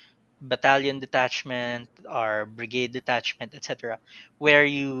our battalion detachment, our brigade detachment, etc., where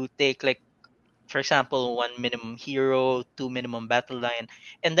you take like, for example, one minimum hero, two minimum battle line,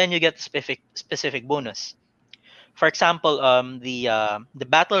 and then you get a specific bonus. For example, the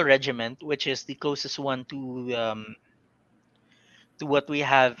battle regiment, which is the closest one to what we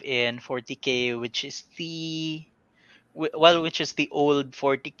have in 40k, which is which is the old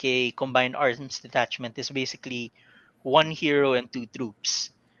 40k combined arms detachment, is basically one hero and two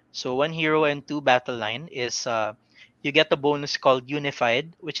troops. So one hero and two battle line is you get a bonus called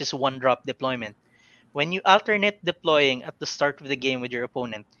Unified, which is one drop deployment. When you alternate deploying at the start of the game with your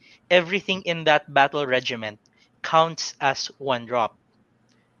opponent, everything in that battle regiment counts as one drop.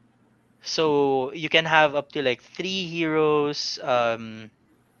 So you can have up to like 3 heroes,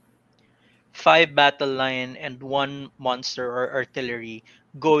 5 battle line, and one monster or artillery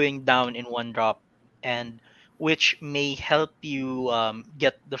going down in one drop, and which may help you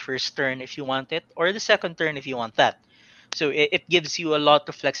get the first turn if you want it, or the second turn if you want that. So it gives you a lot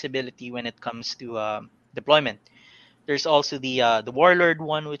of flexibility when it comes to deployment. There's also the warlord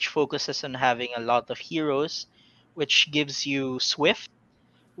one, which focuses on having a lot of heroes, which gives you swift,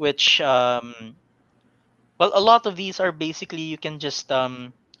 which well, a lot of these are basically you can just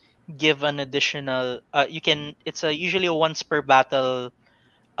give an additional you can it's a usually a once per battle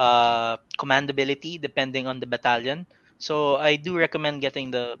command ability depending on the battalion. So I do recommend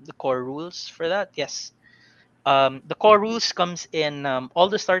getting the core rules for that. Yes. The core rules comes in all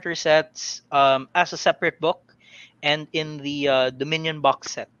the starter sets as a separate book, and in the Dominion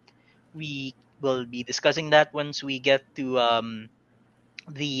box set. We will be discussing that once we get to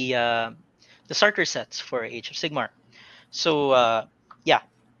the uh, the starter sets for Age of Sigmar. So yeah,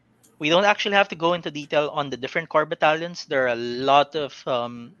 we don't actually have to go into detail on the different core battalions. There are a lot of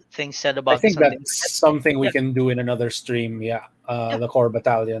things said I about this think on the that's internet. something we Yeah, can do in another stream. Yeah, yeah, the core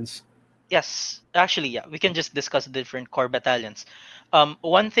battalions. yes. Actually, yeah, we can just discuss the different core battalions.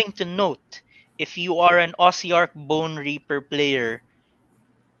 One thing to note: if you are an Ossiarch Bone Reaper player,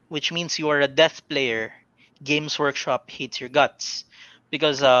 which means you are a Death player, Games Workshop hates your guts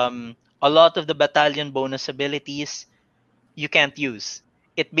because a lot of the battalion bonus abilities you can't use.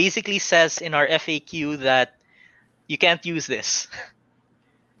 It basically says in our FAQ that you can't use this.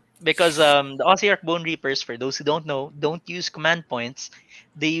 because the Aussie Arc Bone Reapers, for those who don't know, don't use command points.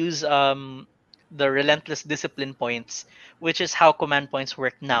 They use the Relentless Discipline points, which is how command points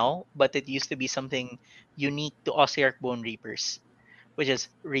work now. But it used to be something unique to Aussie Arc Bone Reapers, which is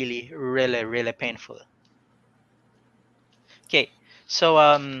really, really, really painful. Okay, so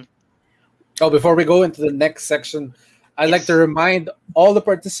Oh, before we go into the next section, I'd like to yes, remind all the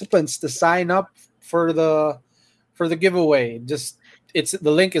participants to sign up for the giveaway. Just it's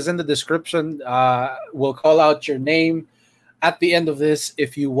the link is in the description. We'll call out your name at the end of this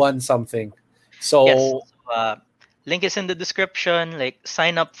if you won something. yes. So So, link is in the description. Like,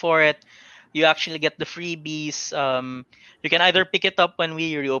 sign up for it. You actually get the freebies. You can either pick it up when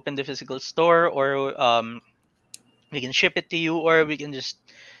we reopen the physical store, or we can ship it to you, or you can just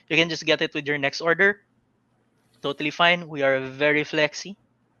get it with your next order. Totally fine. We are very flexy.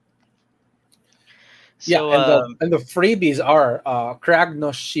 yeah, So and the freebies are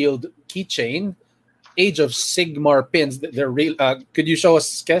Kragnos Shield keychain, Age of Sigmar pins. They're real. Could you show us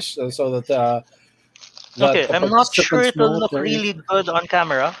sketch so that okay, the I'm not sure participants it will know look they're really interested? good on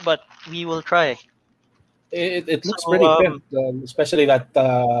camera, but we will try. It looks So pretty pimp, especially that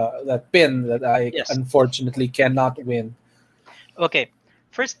pin that I yes. unfortunately cannot win. Okay.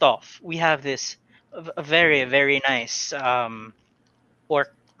 First off, we have this a very very nice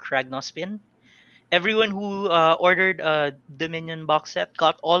Orc Kragnos pin. Everyone who ordered a Dominion box set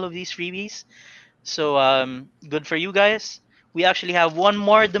got all of these freebies. So good for you guys. We actually have one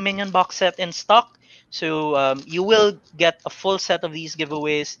more Dominion box set in stock. So you will get a full set of these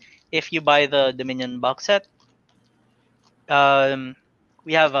giveaways if you buy the Dominion box set. Um,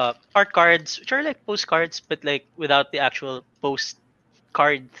 we have art cards, which are like postcards, but like without the actual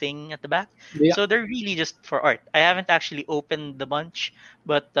postcard thing at the back. Yeah, So they're really just for art. I haven't actually opened the bunch,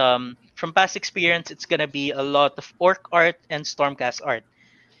 but from past experience, it's gonna be a lot of orc art and Stormcast art.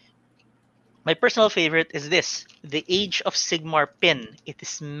 My personal favorite is this, the Age of Sigmar pin. It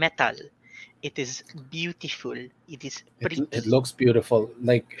is metal. It is beautiful. It is it pretty. looks beautiful.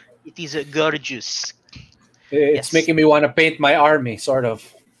 Like It is gorgeous. it's Yes. making me want to paint my army, sort of.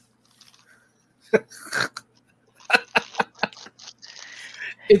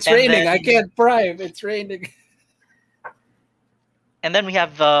 It's And raining. I then can't prime. It's raining. and then we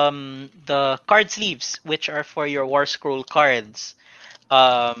have the card sleeves, which are for your War Scroll cards.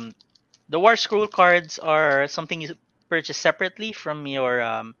 Um, the War Scroll cards are something you purchase separately from your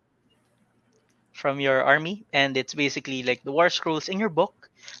army, and it's basically like the War Scrolls in your book,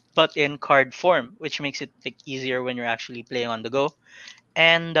 but in card form, which makes it like easier when you're actually playing on the go.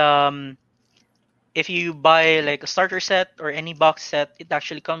 And if you buy like a starter set or any box set, it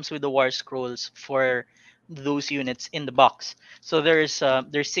actually comes with the War Scrolls for those units in the box. So there's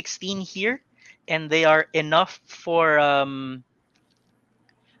 16 here, and they are enough for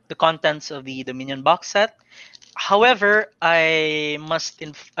the contents of the Dominion box set. However, I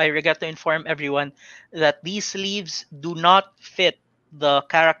regret to inform everyone that these sleeves do not fit the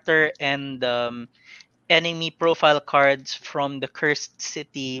character and enemy profile cards from the Cursed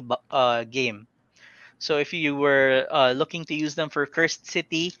City game. So if you were looking to use them for Cursed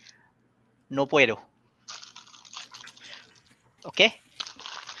City, no puedo. Okay?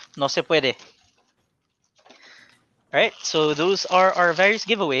 No se puede. Alright, so those are our various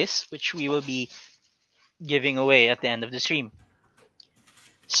giveaways, which we will be giving away at the end of the stream.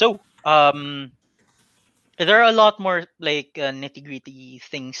 So, there are a lot more like nitty gritty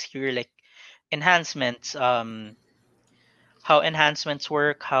things here, like enhancements, how enhancements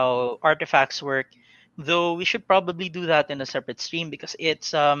work, how artifacts work. Though we should probably do that in a separate stream because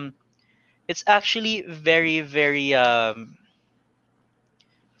it's actually very very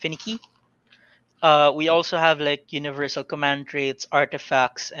finicky. We also have like universal command traits,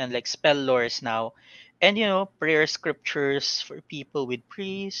 artifacts, and like spell lores now, and prayer scriptures for people with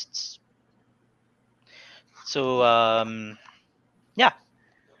priests. So yeah,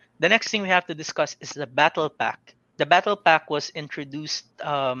 the next thing we have to discuss is the battle pack. The battle pack was introduced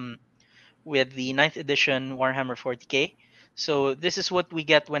with the ninth edition Warhammer 40k. So this is what we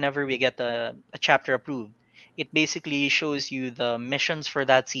get whenever we get a chapter approved. It basically shows you the missions for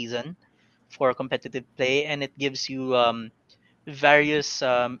that season for competitive play, and it gives you various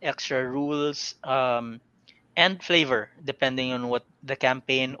extra rules and flavor depending on what the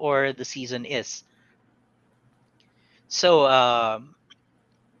campaign or the season is. So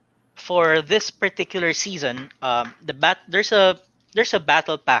for this particular season, there's a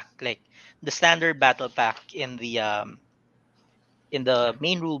battle pack, like the standard battle pack in the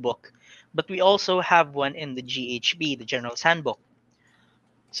main rule book, but we also have one in the GHB, the General's Handbook.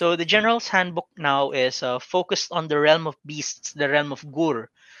 So the General's Handbook now is focused on the realm of beasts, the realm of Gur.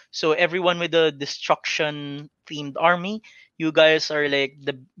 So everyone with a destruction themed army, you guys are like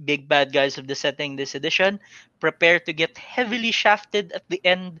the big bad guys of the setting this edition. Prepare to get heavily shafted at the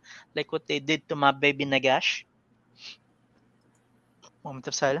end, like what they did to my baby Nagash. Moment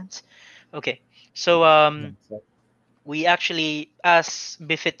of silence. Okay. So we actually, as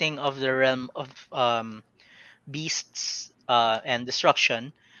befitting of the realm of beasts and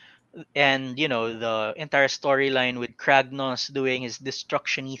destruction, and the entire storyline with Kragnos doing his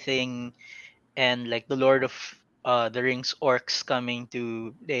destruction-y thing, and like the Lord of the Rings orcs coming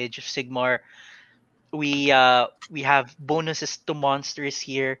to the Age of Sigmar. We have bonuses to monsters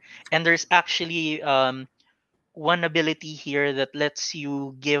here, and there's actually one ability here that lets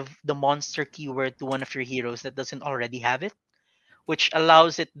you give the monster keyword to one of your heroes that doesn't already have it, which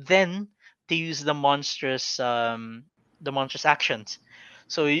allows it then to use the monstrous actions.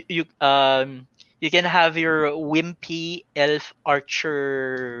 So you can have your wimpy elf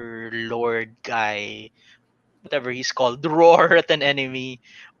archer lord guy, whatever he's called, roar at an enemy,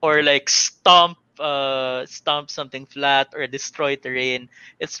 or like stomp something flat or destroy terrain.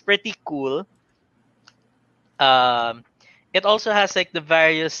 It's pretty cool. Um, it also has like the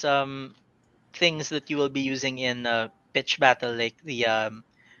various things that you will be using in pitch battle, like the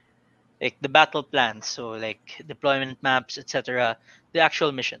battle plans, so like deployment maps, etc., the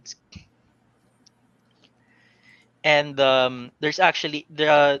actual missions. And there's actually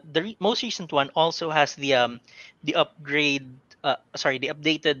most recent one also has the the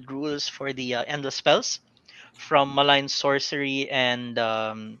updated rules for the endless spells from Malign Sorcery and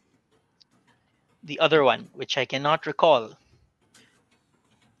the other one, which I cannot recall.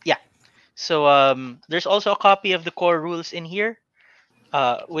 Yeah. So there's also a copy of the core rules in here,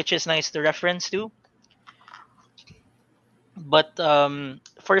 which is nice to reference to. But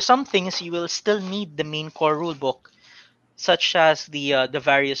for some things, you will still need the main core rulebook, such as the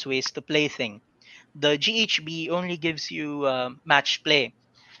various ways to play thing. The GHB only gives you match play.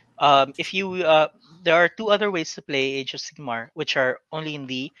 If you There are two other ways to play Age of Sigmar, which are only in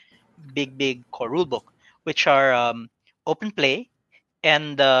the big core rulebook, which are open play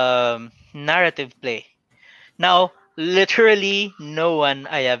and narrative play. Now, literally no one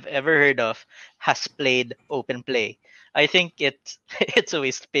I have ever heard of has played open play. I think it's it's a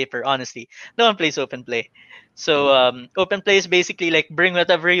waste of paper, honestly. No one plays open play. So open play is basically like bring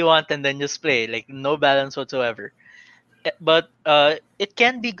whatever you want and then just play, like no balance whatsoever. But it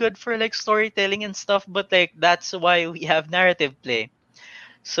can be good for like storytelling and stuff, but like that's why we have narrative play.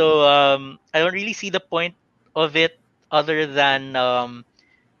 So I don't really see the point of it other than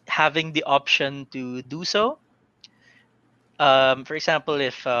having the option to do so. For example,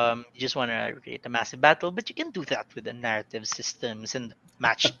 if you just want to create a massive battle, but you can do that with the narrative systems and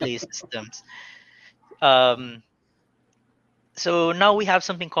match play systems. Um, so now we have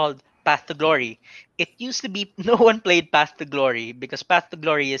something called Path to Glory. It used to be no one played Path to Glory because Path to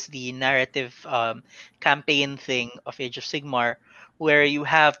Glory is the narrative campaign thing of Age of Sigmar, where you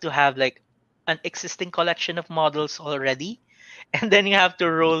have to have like an existing collection of models already, and then you have to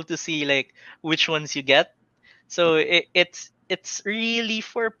roll to see like which ones you get. So it's really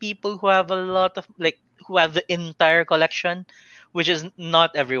for people who have a lot of like who have the entire collection, which is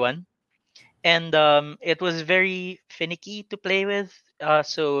not everyone. And it was very finicky to play with,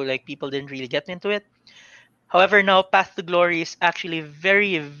 so like people didn't really get into it. However, now Path to Glory is actually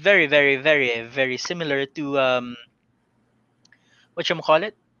very, very, very, very, very similar to what you call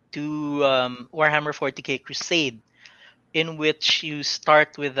it, to Warhammer 40k Crusade, in which you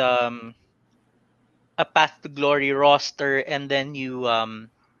start with a Path to Glory roster, and then you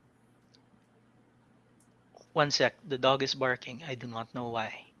one sec, the dog is barking. I do not know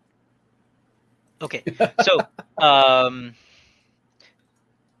why. Okay, so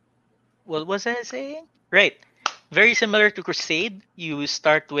what was I saying? Right, very similar to Crusade. You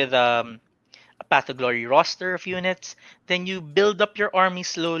start with a Path to Glory roster of units, then you build up your army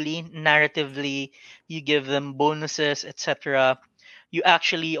slowly, narratively. You give them bonuses, etc. You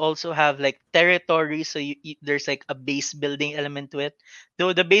actually also have like territory, so there's like a base building element to it.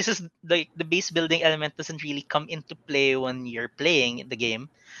 Though the base building element doesn't really come into play when you're playing the game,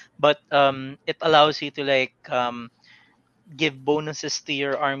 but it allows you to like give bonuses to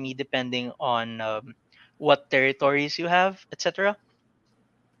your army depending on what territories you have, etc.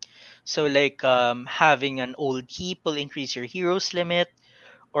 So like having an old heap will increase your heroes limit,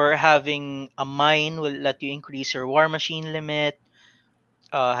 or having a mine will let you increase your war machine limit.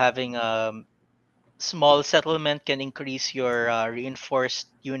 Having a small settlement can increase your reinforced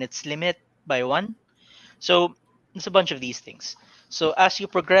units limit by one. So it's a bunch of these things. So as you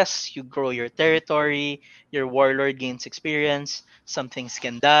progress, you grow your territory, your warlord gains experience, some things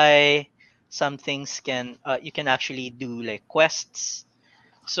can die, some things can you can actually do like quests.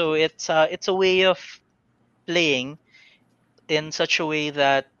 So it's a way of playing in such a way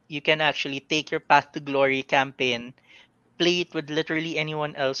that you can actually take your Path to Glory campaign, play it with literally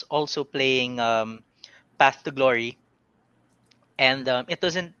anyone else also playing Path to Glory, and it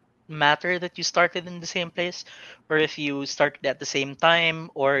doesn't matter that you started in the same place, or if you started at the same time,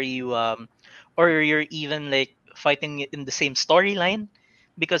 or you're even like fighting it in the same storyline,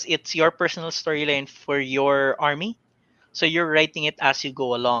 because it's your personal storyline for your army. So you're writing it as you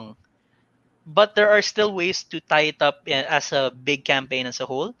go along. But there are still ways to tie it up as a big campaign as a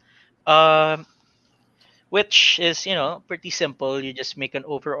whole, um, which is pretty simple. You just make an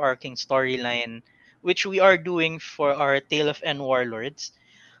overarching storyline, which we are doing for our Tale of N Warlords.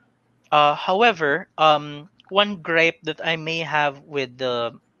 However, one gripe that I may have with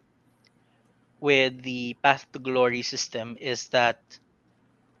the Path to Glory system is that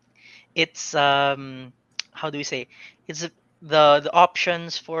it's how do we say, it's the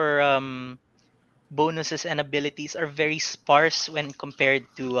options for bonuses and abilities are very sparse when compared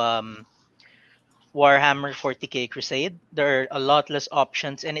to Warhammer 40k Crusade. There are a lot less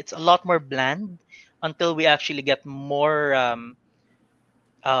options and it's a lot more bland until we actually get more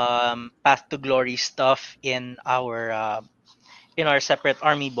Path to Glory stuff in our separate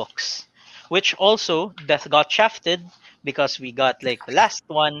army books, which also Death got shafted because we got like the last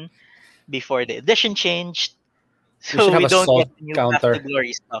one before the edition changed, We should so have we a don't get salt the new Path to counter.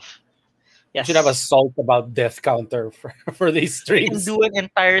 Glory stuff. We should have a Yes. salt about death counter for these We can streams. do an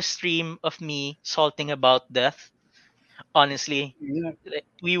entire stream of me salting about death. Honestly, Yeah.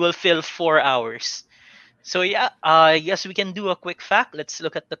 we will fill 4 hours. So yeah, yes, we can do a quick fact. Let's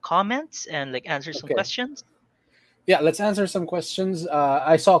look at the comments and like answer some Okay. questions. Yeah, let's answer some questions.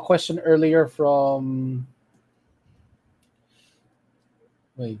 I saw a question earlier from.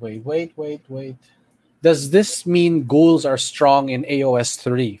 Wait. Does this mean ghouls are strong in AOS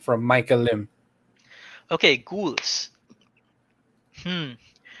 3 from Michael Lim? Okay, ghouls. Hmm.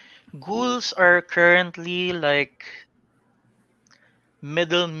 Ghouls are currently like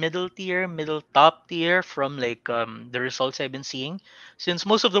middle tier, middle top tier from like the results I've been seeing. Since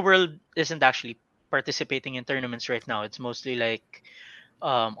most of the world isn't actually participating in tournaments right now, it's mostly like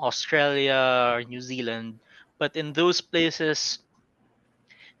Australia or New Zealand. But in those places,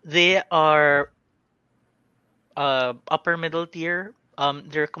 they are upper middle tier.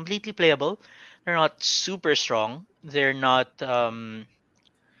 They're completely playable. They're not super strong. They're not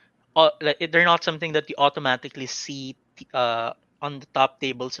like they're not something that you automatically see on the top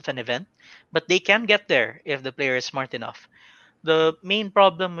tables of an event, but they can get there if the player is smart enough. The main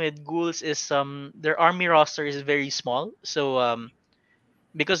problem with ghouls is their army roster is very small. So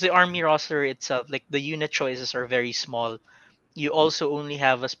because the army roster itself, like the unit choices are very small, you also only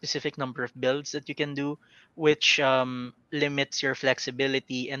have a specific number of builds that you can do, which limits your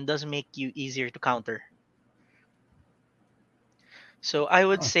flexibility and does make you easier to counter. So I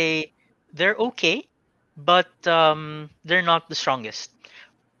would Oh, say they're okay, but they're not the strongest.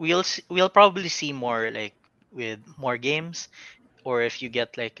 We'll probably see more like with more games, or if you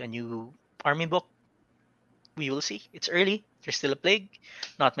get like a new army book, we will see. It's early. There's still a plague.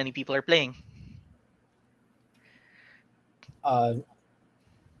 Not many people are playing.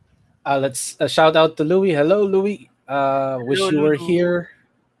 uh, let's shout out to Louis. Hello, Louis. Hello, Wish you were Lulu. here.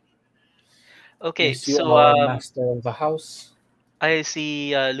 Okay, Miss you, so our master of the house. I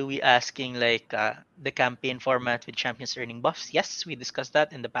see Louis asking like the campaign format with champions earning buffs. Yes, we discussed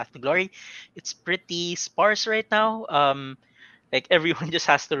that in the Path to Glory. It's pretty sparse right now. Like everyone just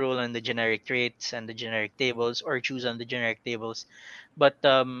has to roll on the generic traits and the generic tables, or choose on the generic tables. But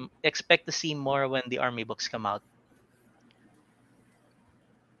expect to see more when the army books come out.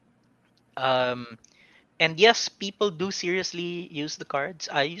 Um, and yes, people do seriously use the cards.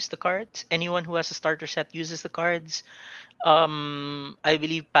 I use the cards. Anyone who has a starter set uses the cards. I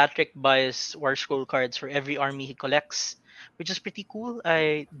believe Patrick buys War Scroll cards for every army he collects, which is pretty cool.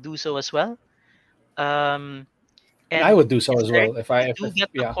 I do so as well. Um, And I and would do so it's as there. well You do if get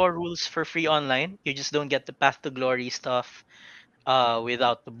the yeah. core rules for free online. You just don't get the Path to Glory stuff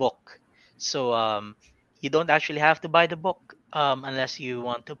without the book. So you don't actually have to buy the book unless you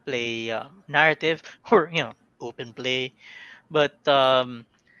want to play narrative or open play. But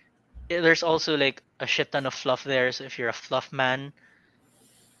there's also like a shit ton of fluff there. So if you're a fluff man,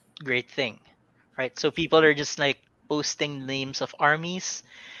 great thing, right? So people are just like posting names of armies,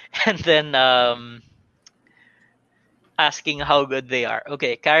 and then asking how good they are.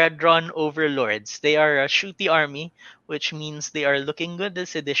 Okay, Caradron Overlords. They are a shooty army, which means they are looking good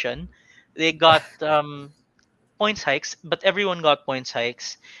this edition. They got points hikes, but everyone got points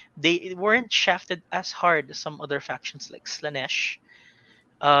hikes. They weren't shafted as hard as some other factions like Slanesh.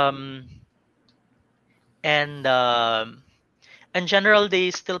 Um, and in general,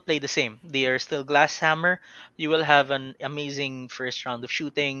 they still play the same. They are still Glass Hammer. You will have an amazing first round of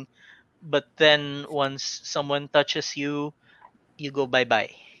shooting, but then once someone touches you, you go bye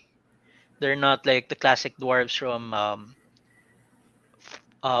bye. They're not like the classic dwarves from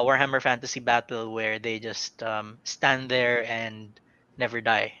Warhammer Fantasy Battle where they just stand there and never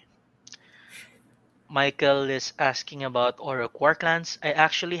die. Michael is asking about Aura Quarklands. I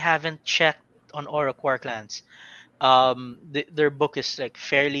actually haven't checked on Aura Quarklands. Their book is like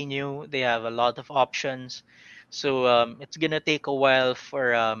fairly new. They have a lot of options, so it's gonna take a while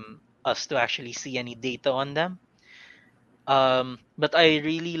for us to actually see any data on them. But I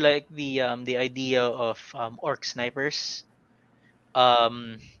really like the idea of orc snipers,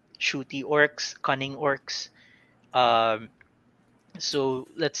 um, shooty orcs, cunning orcs. Um, so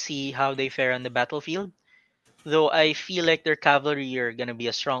let's see how they fare on the battlefield. Though I feel like their cavalry are gonna be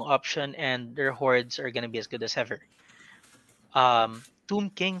a strong option, and their hordes are gonna be as good as ever. Tomb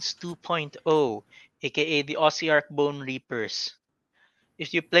Kings 2.0, aka the Ossiarch Bone Reapers.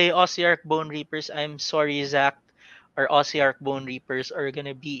 If you play Ossiarch Bone Reapers, I'm sorry, Zach. Our Ossiarch Bone Reapers are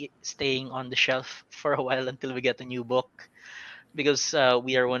gonna be staying on the shelf for a while until we get a new book, because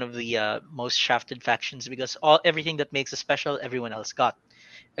we are one of the most shafted factions. Because everything that makes us special, everyone else got,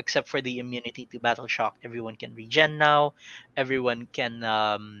 except for the immunity to battle shock. Everyone can regen now. Everyone can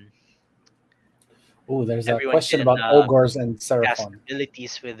Oh, there's a everyone question can about ogres and cast Seraphon.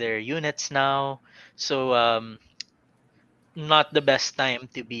 abilities with their units now. So not the best time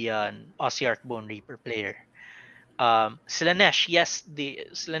to be an Ossiarch Bone Reaper player. Slanesh, yes, the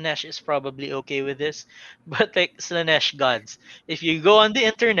Slanesh is probably okay with this, but like Slanesh gods, if you go on the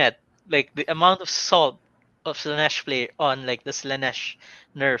internet, like the amount of salt of Slanesh play on like the Slanesh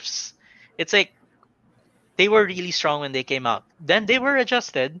nerfs, it's like they were really strong when they came out. Then they were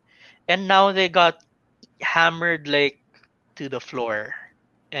adjusted, and now they got hammered like to the floor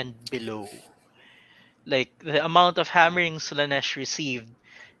and below. Like the amount of hammering Slanesh received,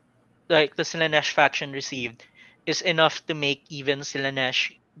 like the Slanesh faction received, is enough to make even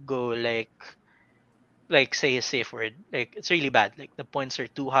Slanesh go like say a safe word. Like it's really bad. Like the points are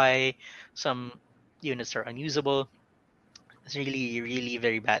too high. Some units are unusable. It's really, really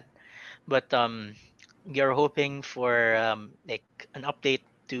very bad. But we are hoping for like an update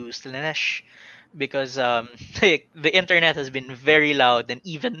to Slanesh, because like the internet has been very loud, and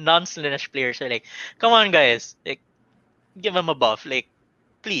even non-Slanesh players are like, "Come on, guys! Like, give him a buff, like,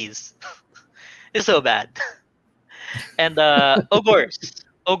 please." It's so bad. And ogres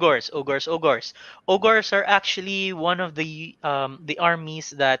are actually one of the armies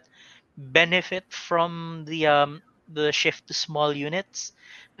that benefit from the shift to small units,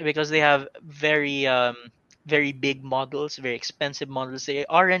 because they have very big models, very expensive models. They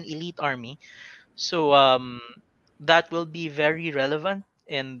are an elite army, so that will be very relevant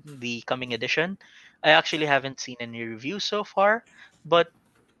in the coming edition. I actually haven't seen any reviews so far, but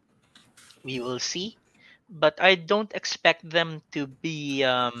we will see. But I don't expect them to be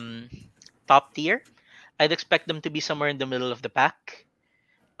top tier. I'd expect them to be somewhere in the middle of the pack.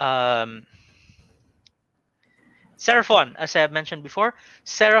 Um, Seraphon, as I have mentioned before,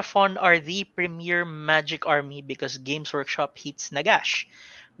 Seraphon are the premier magic army because Games Workshop hates Nagash.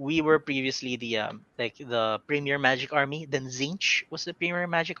 We were previously the premier magic army. Then Zinch was the premier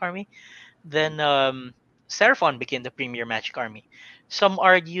magic army. Then Seraphon became the premier magic army. Some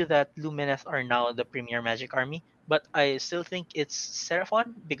argue that Lumineth are now the premier magic army, but I still think it's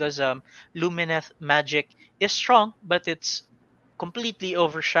Seraphon, because Lumineth magic is strong, but it's completely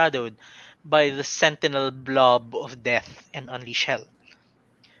overshadowed by the Sentinel blob of death and Unleash Hell.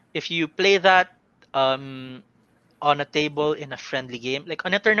 If you play that um, on a table in a friendly game, like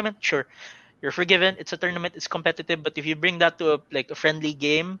on a tournament, sure, you're forgiven. It's a tournament, it's competitive, but if you bring that to a friendly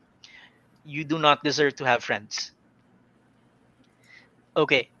game, you do not deserve to have friends.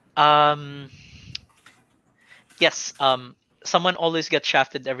 Okay. Yes. Someone always gets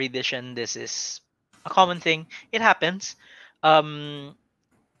shafted every edition. This is a common thing. It happens. Um,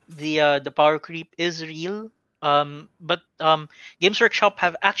 the power creep is real. But Games Workshop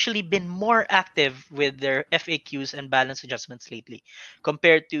have actually been more active with their FAQs and balance adjustments lately,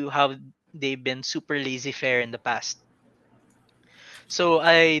 compared to how they've been super lazy fair in the past. So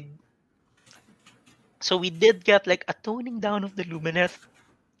we did get like a toning down of the Lumineth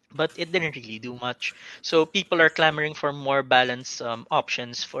but it didn't really do much. So people are clamoring for more balanced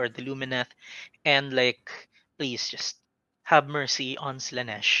options for the Lumineth, and like, please just have mercy on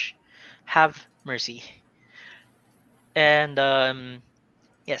Slanesh. Have mercy. And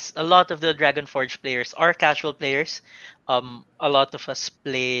yes, a lot of the Dragonforge players are casual players. A lot of us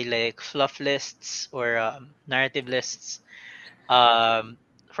play like fluff lists or narrative lists. Um,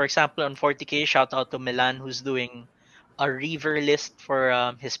 for example, on 40k, shout out to Milan who's doing a Reaver list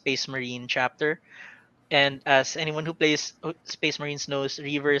for his Space Marine chapter. And as anyone who plays Space Marines knows,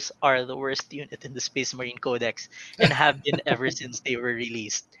 Reavers are the worst unit in the Space Marine Codex and have been ever since they were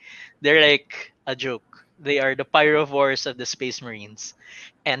released. They're like a joke. They are the pyrovores of the Space Marines,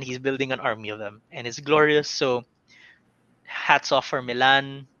 and he's building an army of them, and it's glorious. So hats off for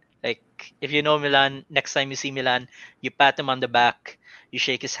Milan. Like, if you know Milan, next time you see Milan, you pat him on the back, you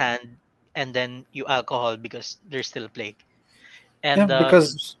shake his hand, and then you alcohol because there's still a plague. Yeah, And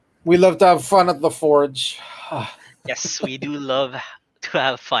because we love to have fun at the forge. yes, we do love to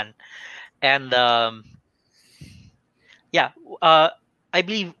have fun. And yeah, I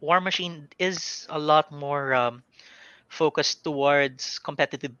believe War Machine is a lot more focused towards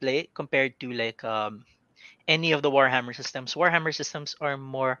competitive play compared to like any of the Warhammer systems. Warhammer systems are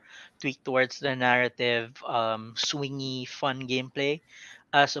more tweaked towards the narrative, swingy, fun gameplay,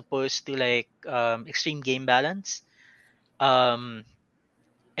 as opposed to like extreme game balance. Um,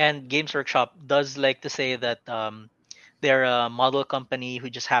 and Games Workshop does like to say that they're a model company who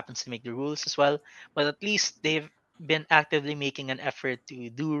just happens to make the rules as well, but at least they've been actively making an effort to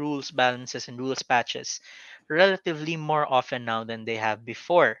do rules balances and rules patches relatively more often now than they have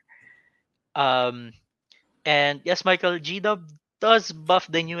before. Um, and yes, Michael, GW does buff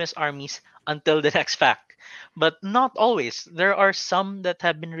the newest armies until the next pack, but not always. There are some that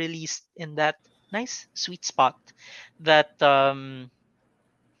have been released in that nice sweet spot that that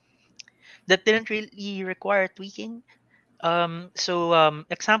didn't really require tweaking.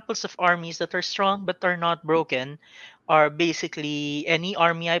 Examples of armies that are strong but are not broken are basically any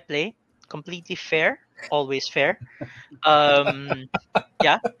army I play, completely fair, always fair. Um,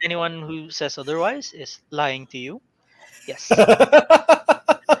 yeah, anyone who says otherwise is lying to you. Yes,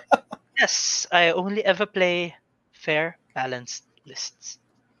 yes, I only ever play fair, balanced lists.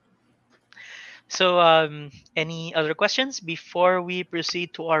 So, any other questions before we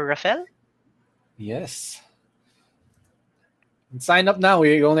proceed to our Rafael? Yes. And sign up now.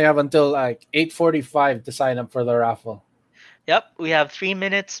 We only have until like 8:45 to sign up for the raffle. Yep, we have 3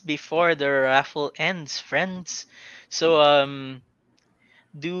 minutes before the raffle ends, friends. So, I'm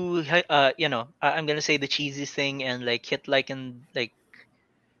gonna say the cheesy thing and like hit like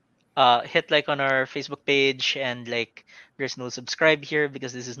on our Facebook page, and like there's no subscribe here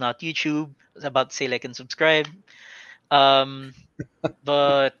because this is not YouTube. I was about to say like and subscribe. Um,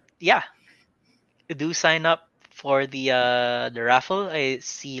 but yeah, do sign up for the raffle. I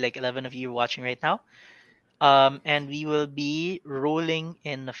see like 11 of you watching right now. And we will be rolling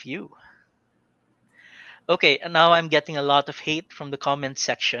in a few. Okay, and now I'm getting a lot of hate from the comment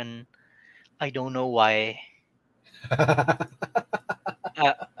section. I don't know why.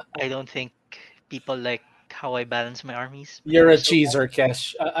 Uh, I don't think people like how I balance my armies, but You're a so cheeser,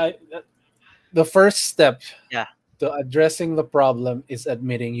 Kesh. The first step yeah, to addressing the problem is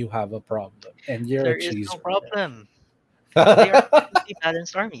admitting you have a problem, and you're a there is no cheeser. problem. They are perfectly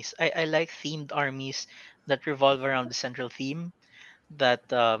balanced armies. I like themed armies that revolve around the central theme that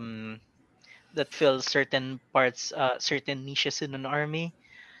that fills certain parts, certain niches in an army.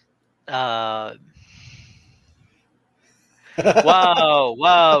 Uh, wow,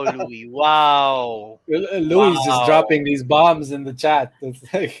 wow, Louis, wow, Louis is wow. dropping these bombs in the chat. It's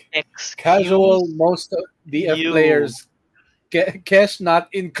like casual. Excuse Most of DF you. players, Kesh not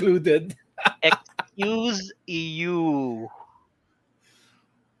included. Excuse you.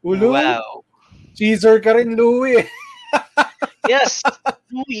 Louis, Wow. cheeser ka rin, Louis. Yes,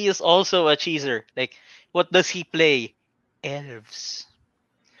 Louis is also a cheeser. Like, what does he play? Elves.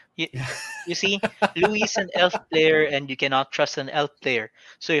 You, you see, Louis is an elf player, and you cannot trust an elf player.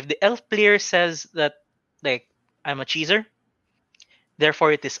 So if the elf player says that, like, I'm a cheeser,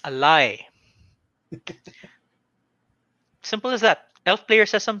 therefore it is a lie. Simple as that. Elf player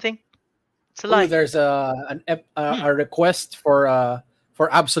says something, it's a Oh, lie. there's Hmm. a request for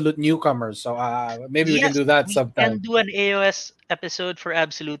absolute newcomers. So maybe we can Yes, do that we can sometime. do an AOS episode for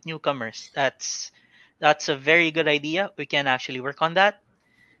absolute newcomers. That's a very good idea. We can actually work on that.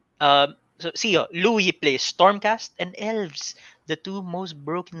 So see, Louis plays Stormcast and Elves, the two most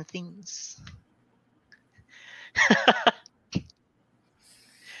broken things.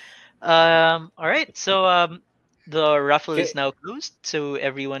 All right. So The raffle Okay. is now closed, so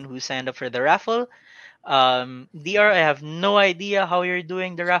everyone who signed up for the raffle, DR, I have no idea how you're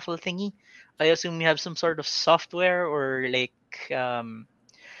doing the raffle thingy. I assume you have some sort of software or like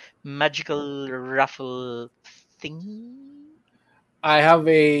magical raffle thingy. I have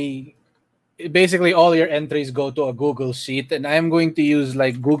a basically all your entries go to a Google Sheet, and I'm going to use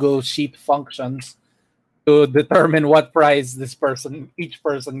like Google Sheet functions to determine what prize each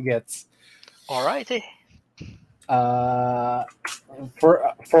person gets. All right. Uh,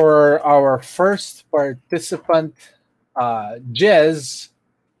 for our first participant, Jez,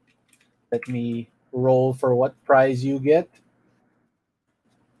 let me roll for what prize you get.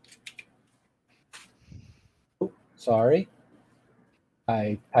 Oh, sorry,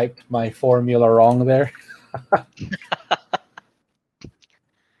 I typed my formula wrong there.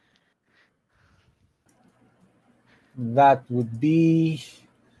 That would be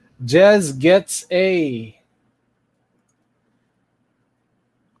Jez gets a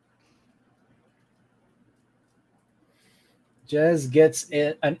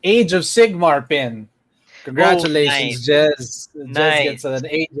an Age of Sigmar pin. Oh, nice, Congratulations, Jez. Jez nice. gets an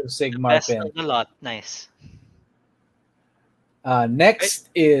Age of The Sigmar best of pin. the lot. Nice. Right. Next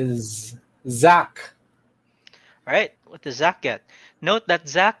is Zach. All right. What does Zach get? Note that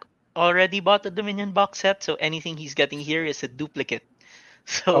Zach already bought the Dominion box set, so anything he's getting here is a duplicate.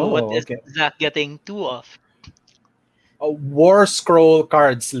 So what Oh, is okay. Zach getting two of? War Scroll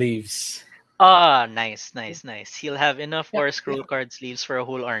card sleeves. Ah, nice, nice, nice. He'll have enough Yeah, War Scroll card sleeves for a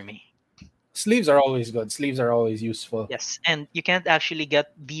whole army. sleeves are always good. Sleeves are always useful. Yes, and you can't actually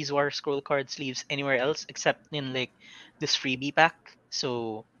get these War Scroll card sleeves anywhere else except in like this freebie pack.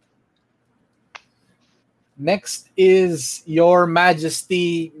 So Next is Your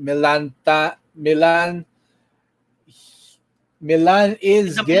Majesty Milan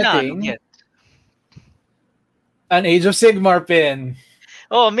is the Milano getting get. an Age of Sigmar pin.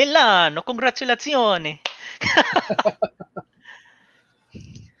 Oh, Milano, congratulazioni.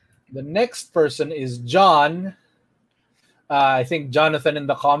 The next person is John. I think Jonathan in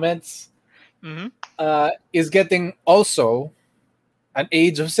the comments Mm-hmm. is getting also an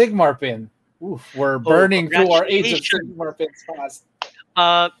Age of Sigmar pin. Oof, we're Oh, burning through our Age of congratulations. Sigmar pins fast.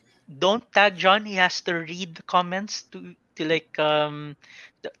 Uh, don't tag John. He has to read the comments to like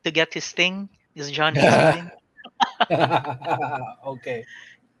to get his thing. Because John is cheating. Okay.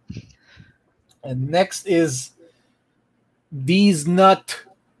 And next is D's Nut,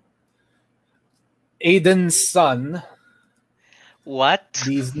 Aiden's son. What?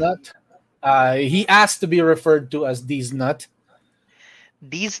 D's Nut. He asked to be referred to as D's Nut.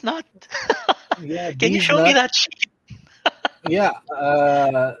 These not? Yeah, Can you D's show me Nut. that sheet? Yeah,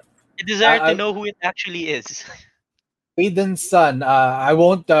 I desire to I, know who it actually is. Aiden's son. I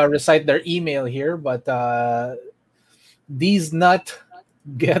won't recite their email here, but D's Nut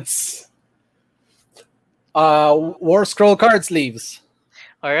gets War Scroll card sleeves.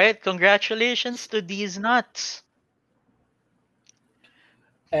 All right, congratulations to these nuts.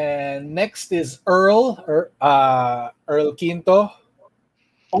 And next is Earl Quinto.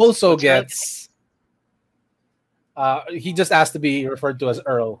 Also What's Earl? gets. He just asked to be referred to as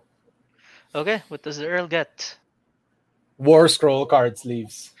Earl. Okay, what does the Earl get? War Scroll card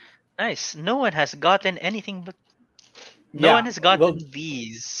sleeves. Nice. No one has gotten anything but no one Yeah, has gotten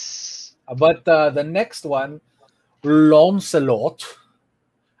these. but the next one, Lancelot,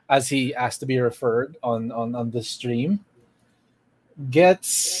 as he asked to be referred on the stream,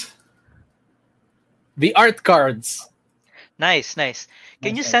 gets the art cards. Nice, nice.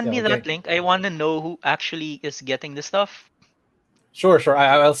 Can you Nice, send me okay. that link? I want to know who actually is getting the stuff. Sure.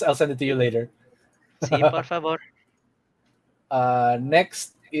 I'll send it to you later. Sí, por favor.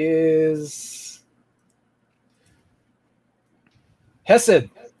 Next is Hesed.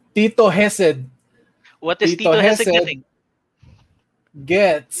 Tito Hesed What is Tito Tito Hesse Hesed getting?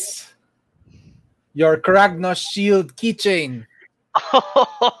 gets your Kragnos Shield keychain.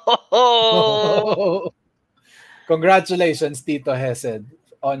 Oh, Congratulations, Tito Hesed,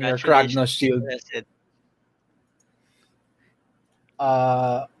 on your Kragnos congratulations, Shield. Tito Hesse.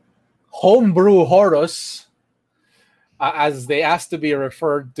 Homebrew Horus, as they asked to be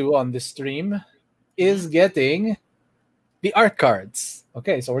referred to on the stream, is getting the art cards.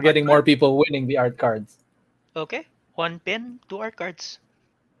 Okay, so we're getting more people winning the art cards. Okay, one pin, two art cards.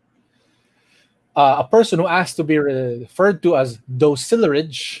 A person who asked to be referred to as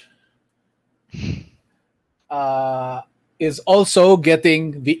Docilerage is also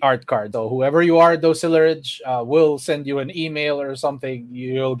getting the art card. So whoever you are, Docilerage, will send you an email or something.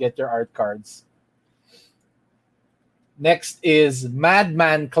 You'll get your art cards. Next is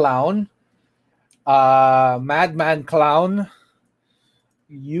Madman Clown. Madman Clown,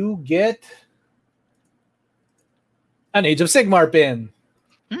 you get an Age of Sigmar pin.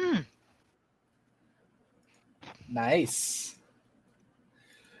 Hmm. Nice.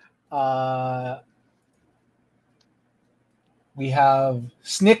 Uh, we have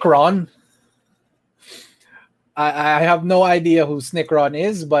Snickron. I have no idea who Snickron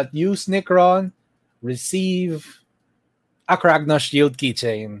is, but you, Snickron, receive a Kragnos Shield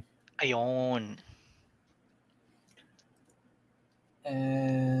keychain. Ayon.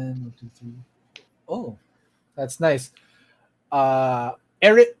 And 1, 2, 3. Oh, that's nice.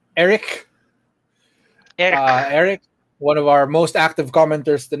 Eric, Eric. Eric, one of our most active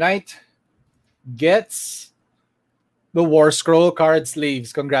commenters tonight, gets the War Scroll card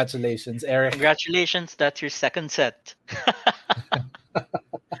sleeves. Congratulations, Eric. Congratulations, that's your second set.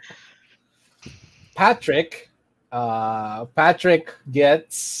 Patrick, Patrick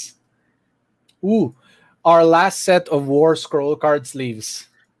gets our last set of War Scroll card sleeves.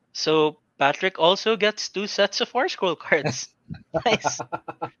 So Patrick also gets 2 sets of War Scroll cards. Nice.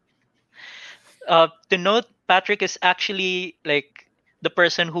 To note, Patrick is actually like the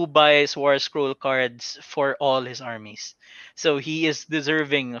person who buys War Scroll cards for all his armies. So he is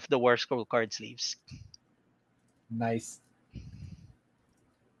deserving of the War Scroll card sleeves. Nice.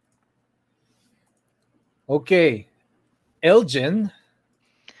 Okay. Elgin.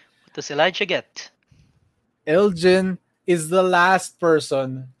 What does Elijah get? Elgin is the last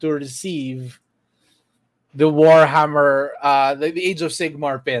person to receive the Warhammer, the Age of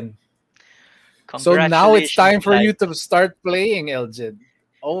Sigmar pin. So now it's time for you to start playing, Elgin.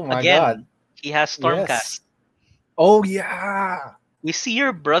 Oh my God. He has Stormcast. Yes. Oh yeah. We see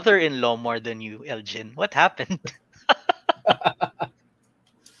your brother-in-law more than you, Elgin. What happened?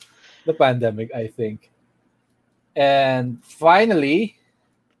 The pandemic, I think. And finally,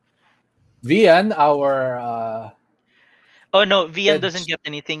 Vian, our oh no, Vian doesn't get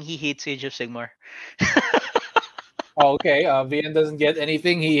anything. He hates Age of Sigmar. Okay, Vian doesn't get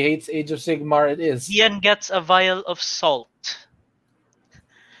anything. He hates Age of Sigmar. It is. Vian gets a vial of salt.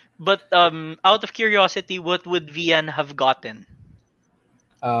 But out of curiosity, what would Vian have gotten?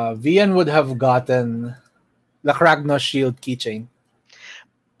 Vian would have gotten the Kragnos Shield keychain.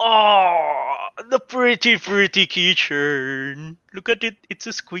 Oh, the pretty keychain. Look at it. It's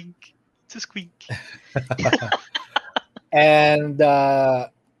a squeak. It's a squeak. And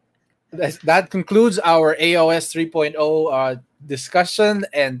that concludes our AOS 3.0 discussion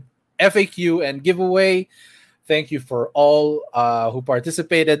and FAQ and giveaway. Thank you for all who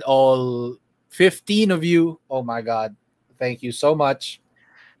participated, all 15 of you. Oh my God. Thank you so much.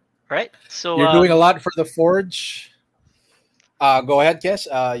 Right. So you're doing a lot for the Forge. Go ahead, Kes.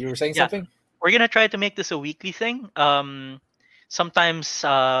 You were saying something? We're going to try to make this a weekly thing. Sometimes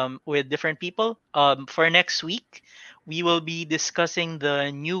with different people. For next week, we will be discussing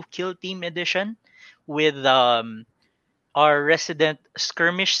the new Kill Team edition with our resident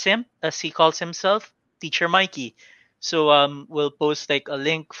skirmish simp, as he calls himself, Teacher Mikey. So we'll post like a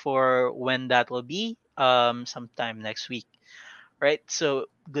link for when that will be sometime next week. Right. So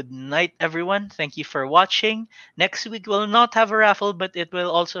good night, everyone. Thank you for watching. Next week will not have a raffle, but it will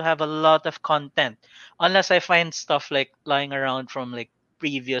also have a lot of content. Unless I find stuff like lying around from like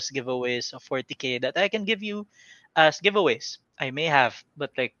previous giveaways of 40K that I can give you as giveaways. I may have, but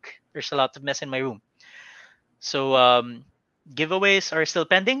like there's a lot of mess in my room. So giveaways are still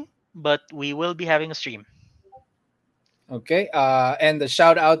pending, but we will be having a stream. Okay. And a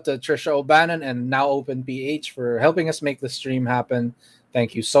shout out to Trisha O'Bannon and Now Open PH for helping us make the stream happen.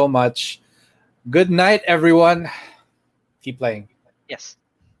 Thank you so much. Good night, everyone. Keep playing. Yes.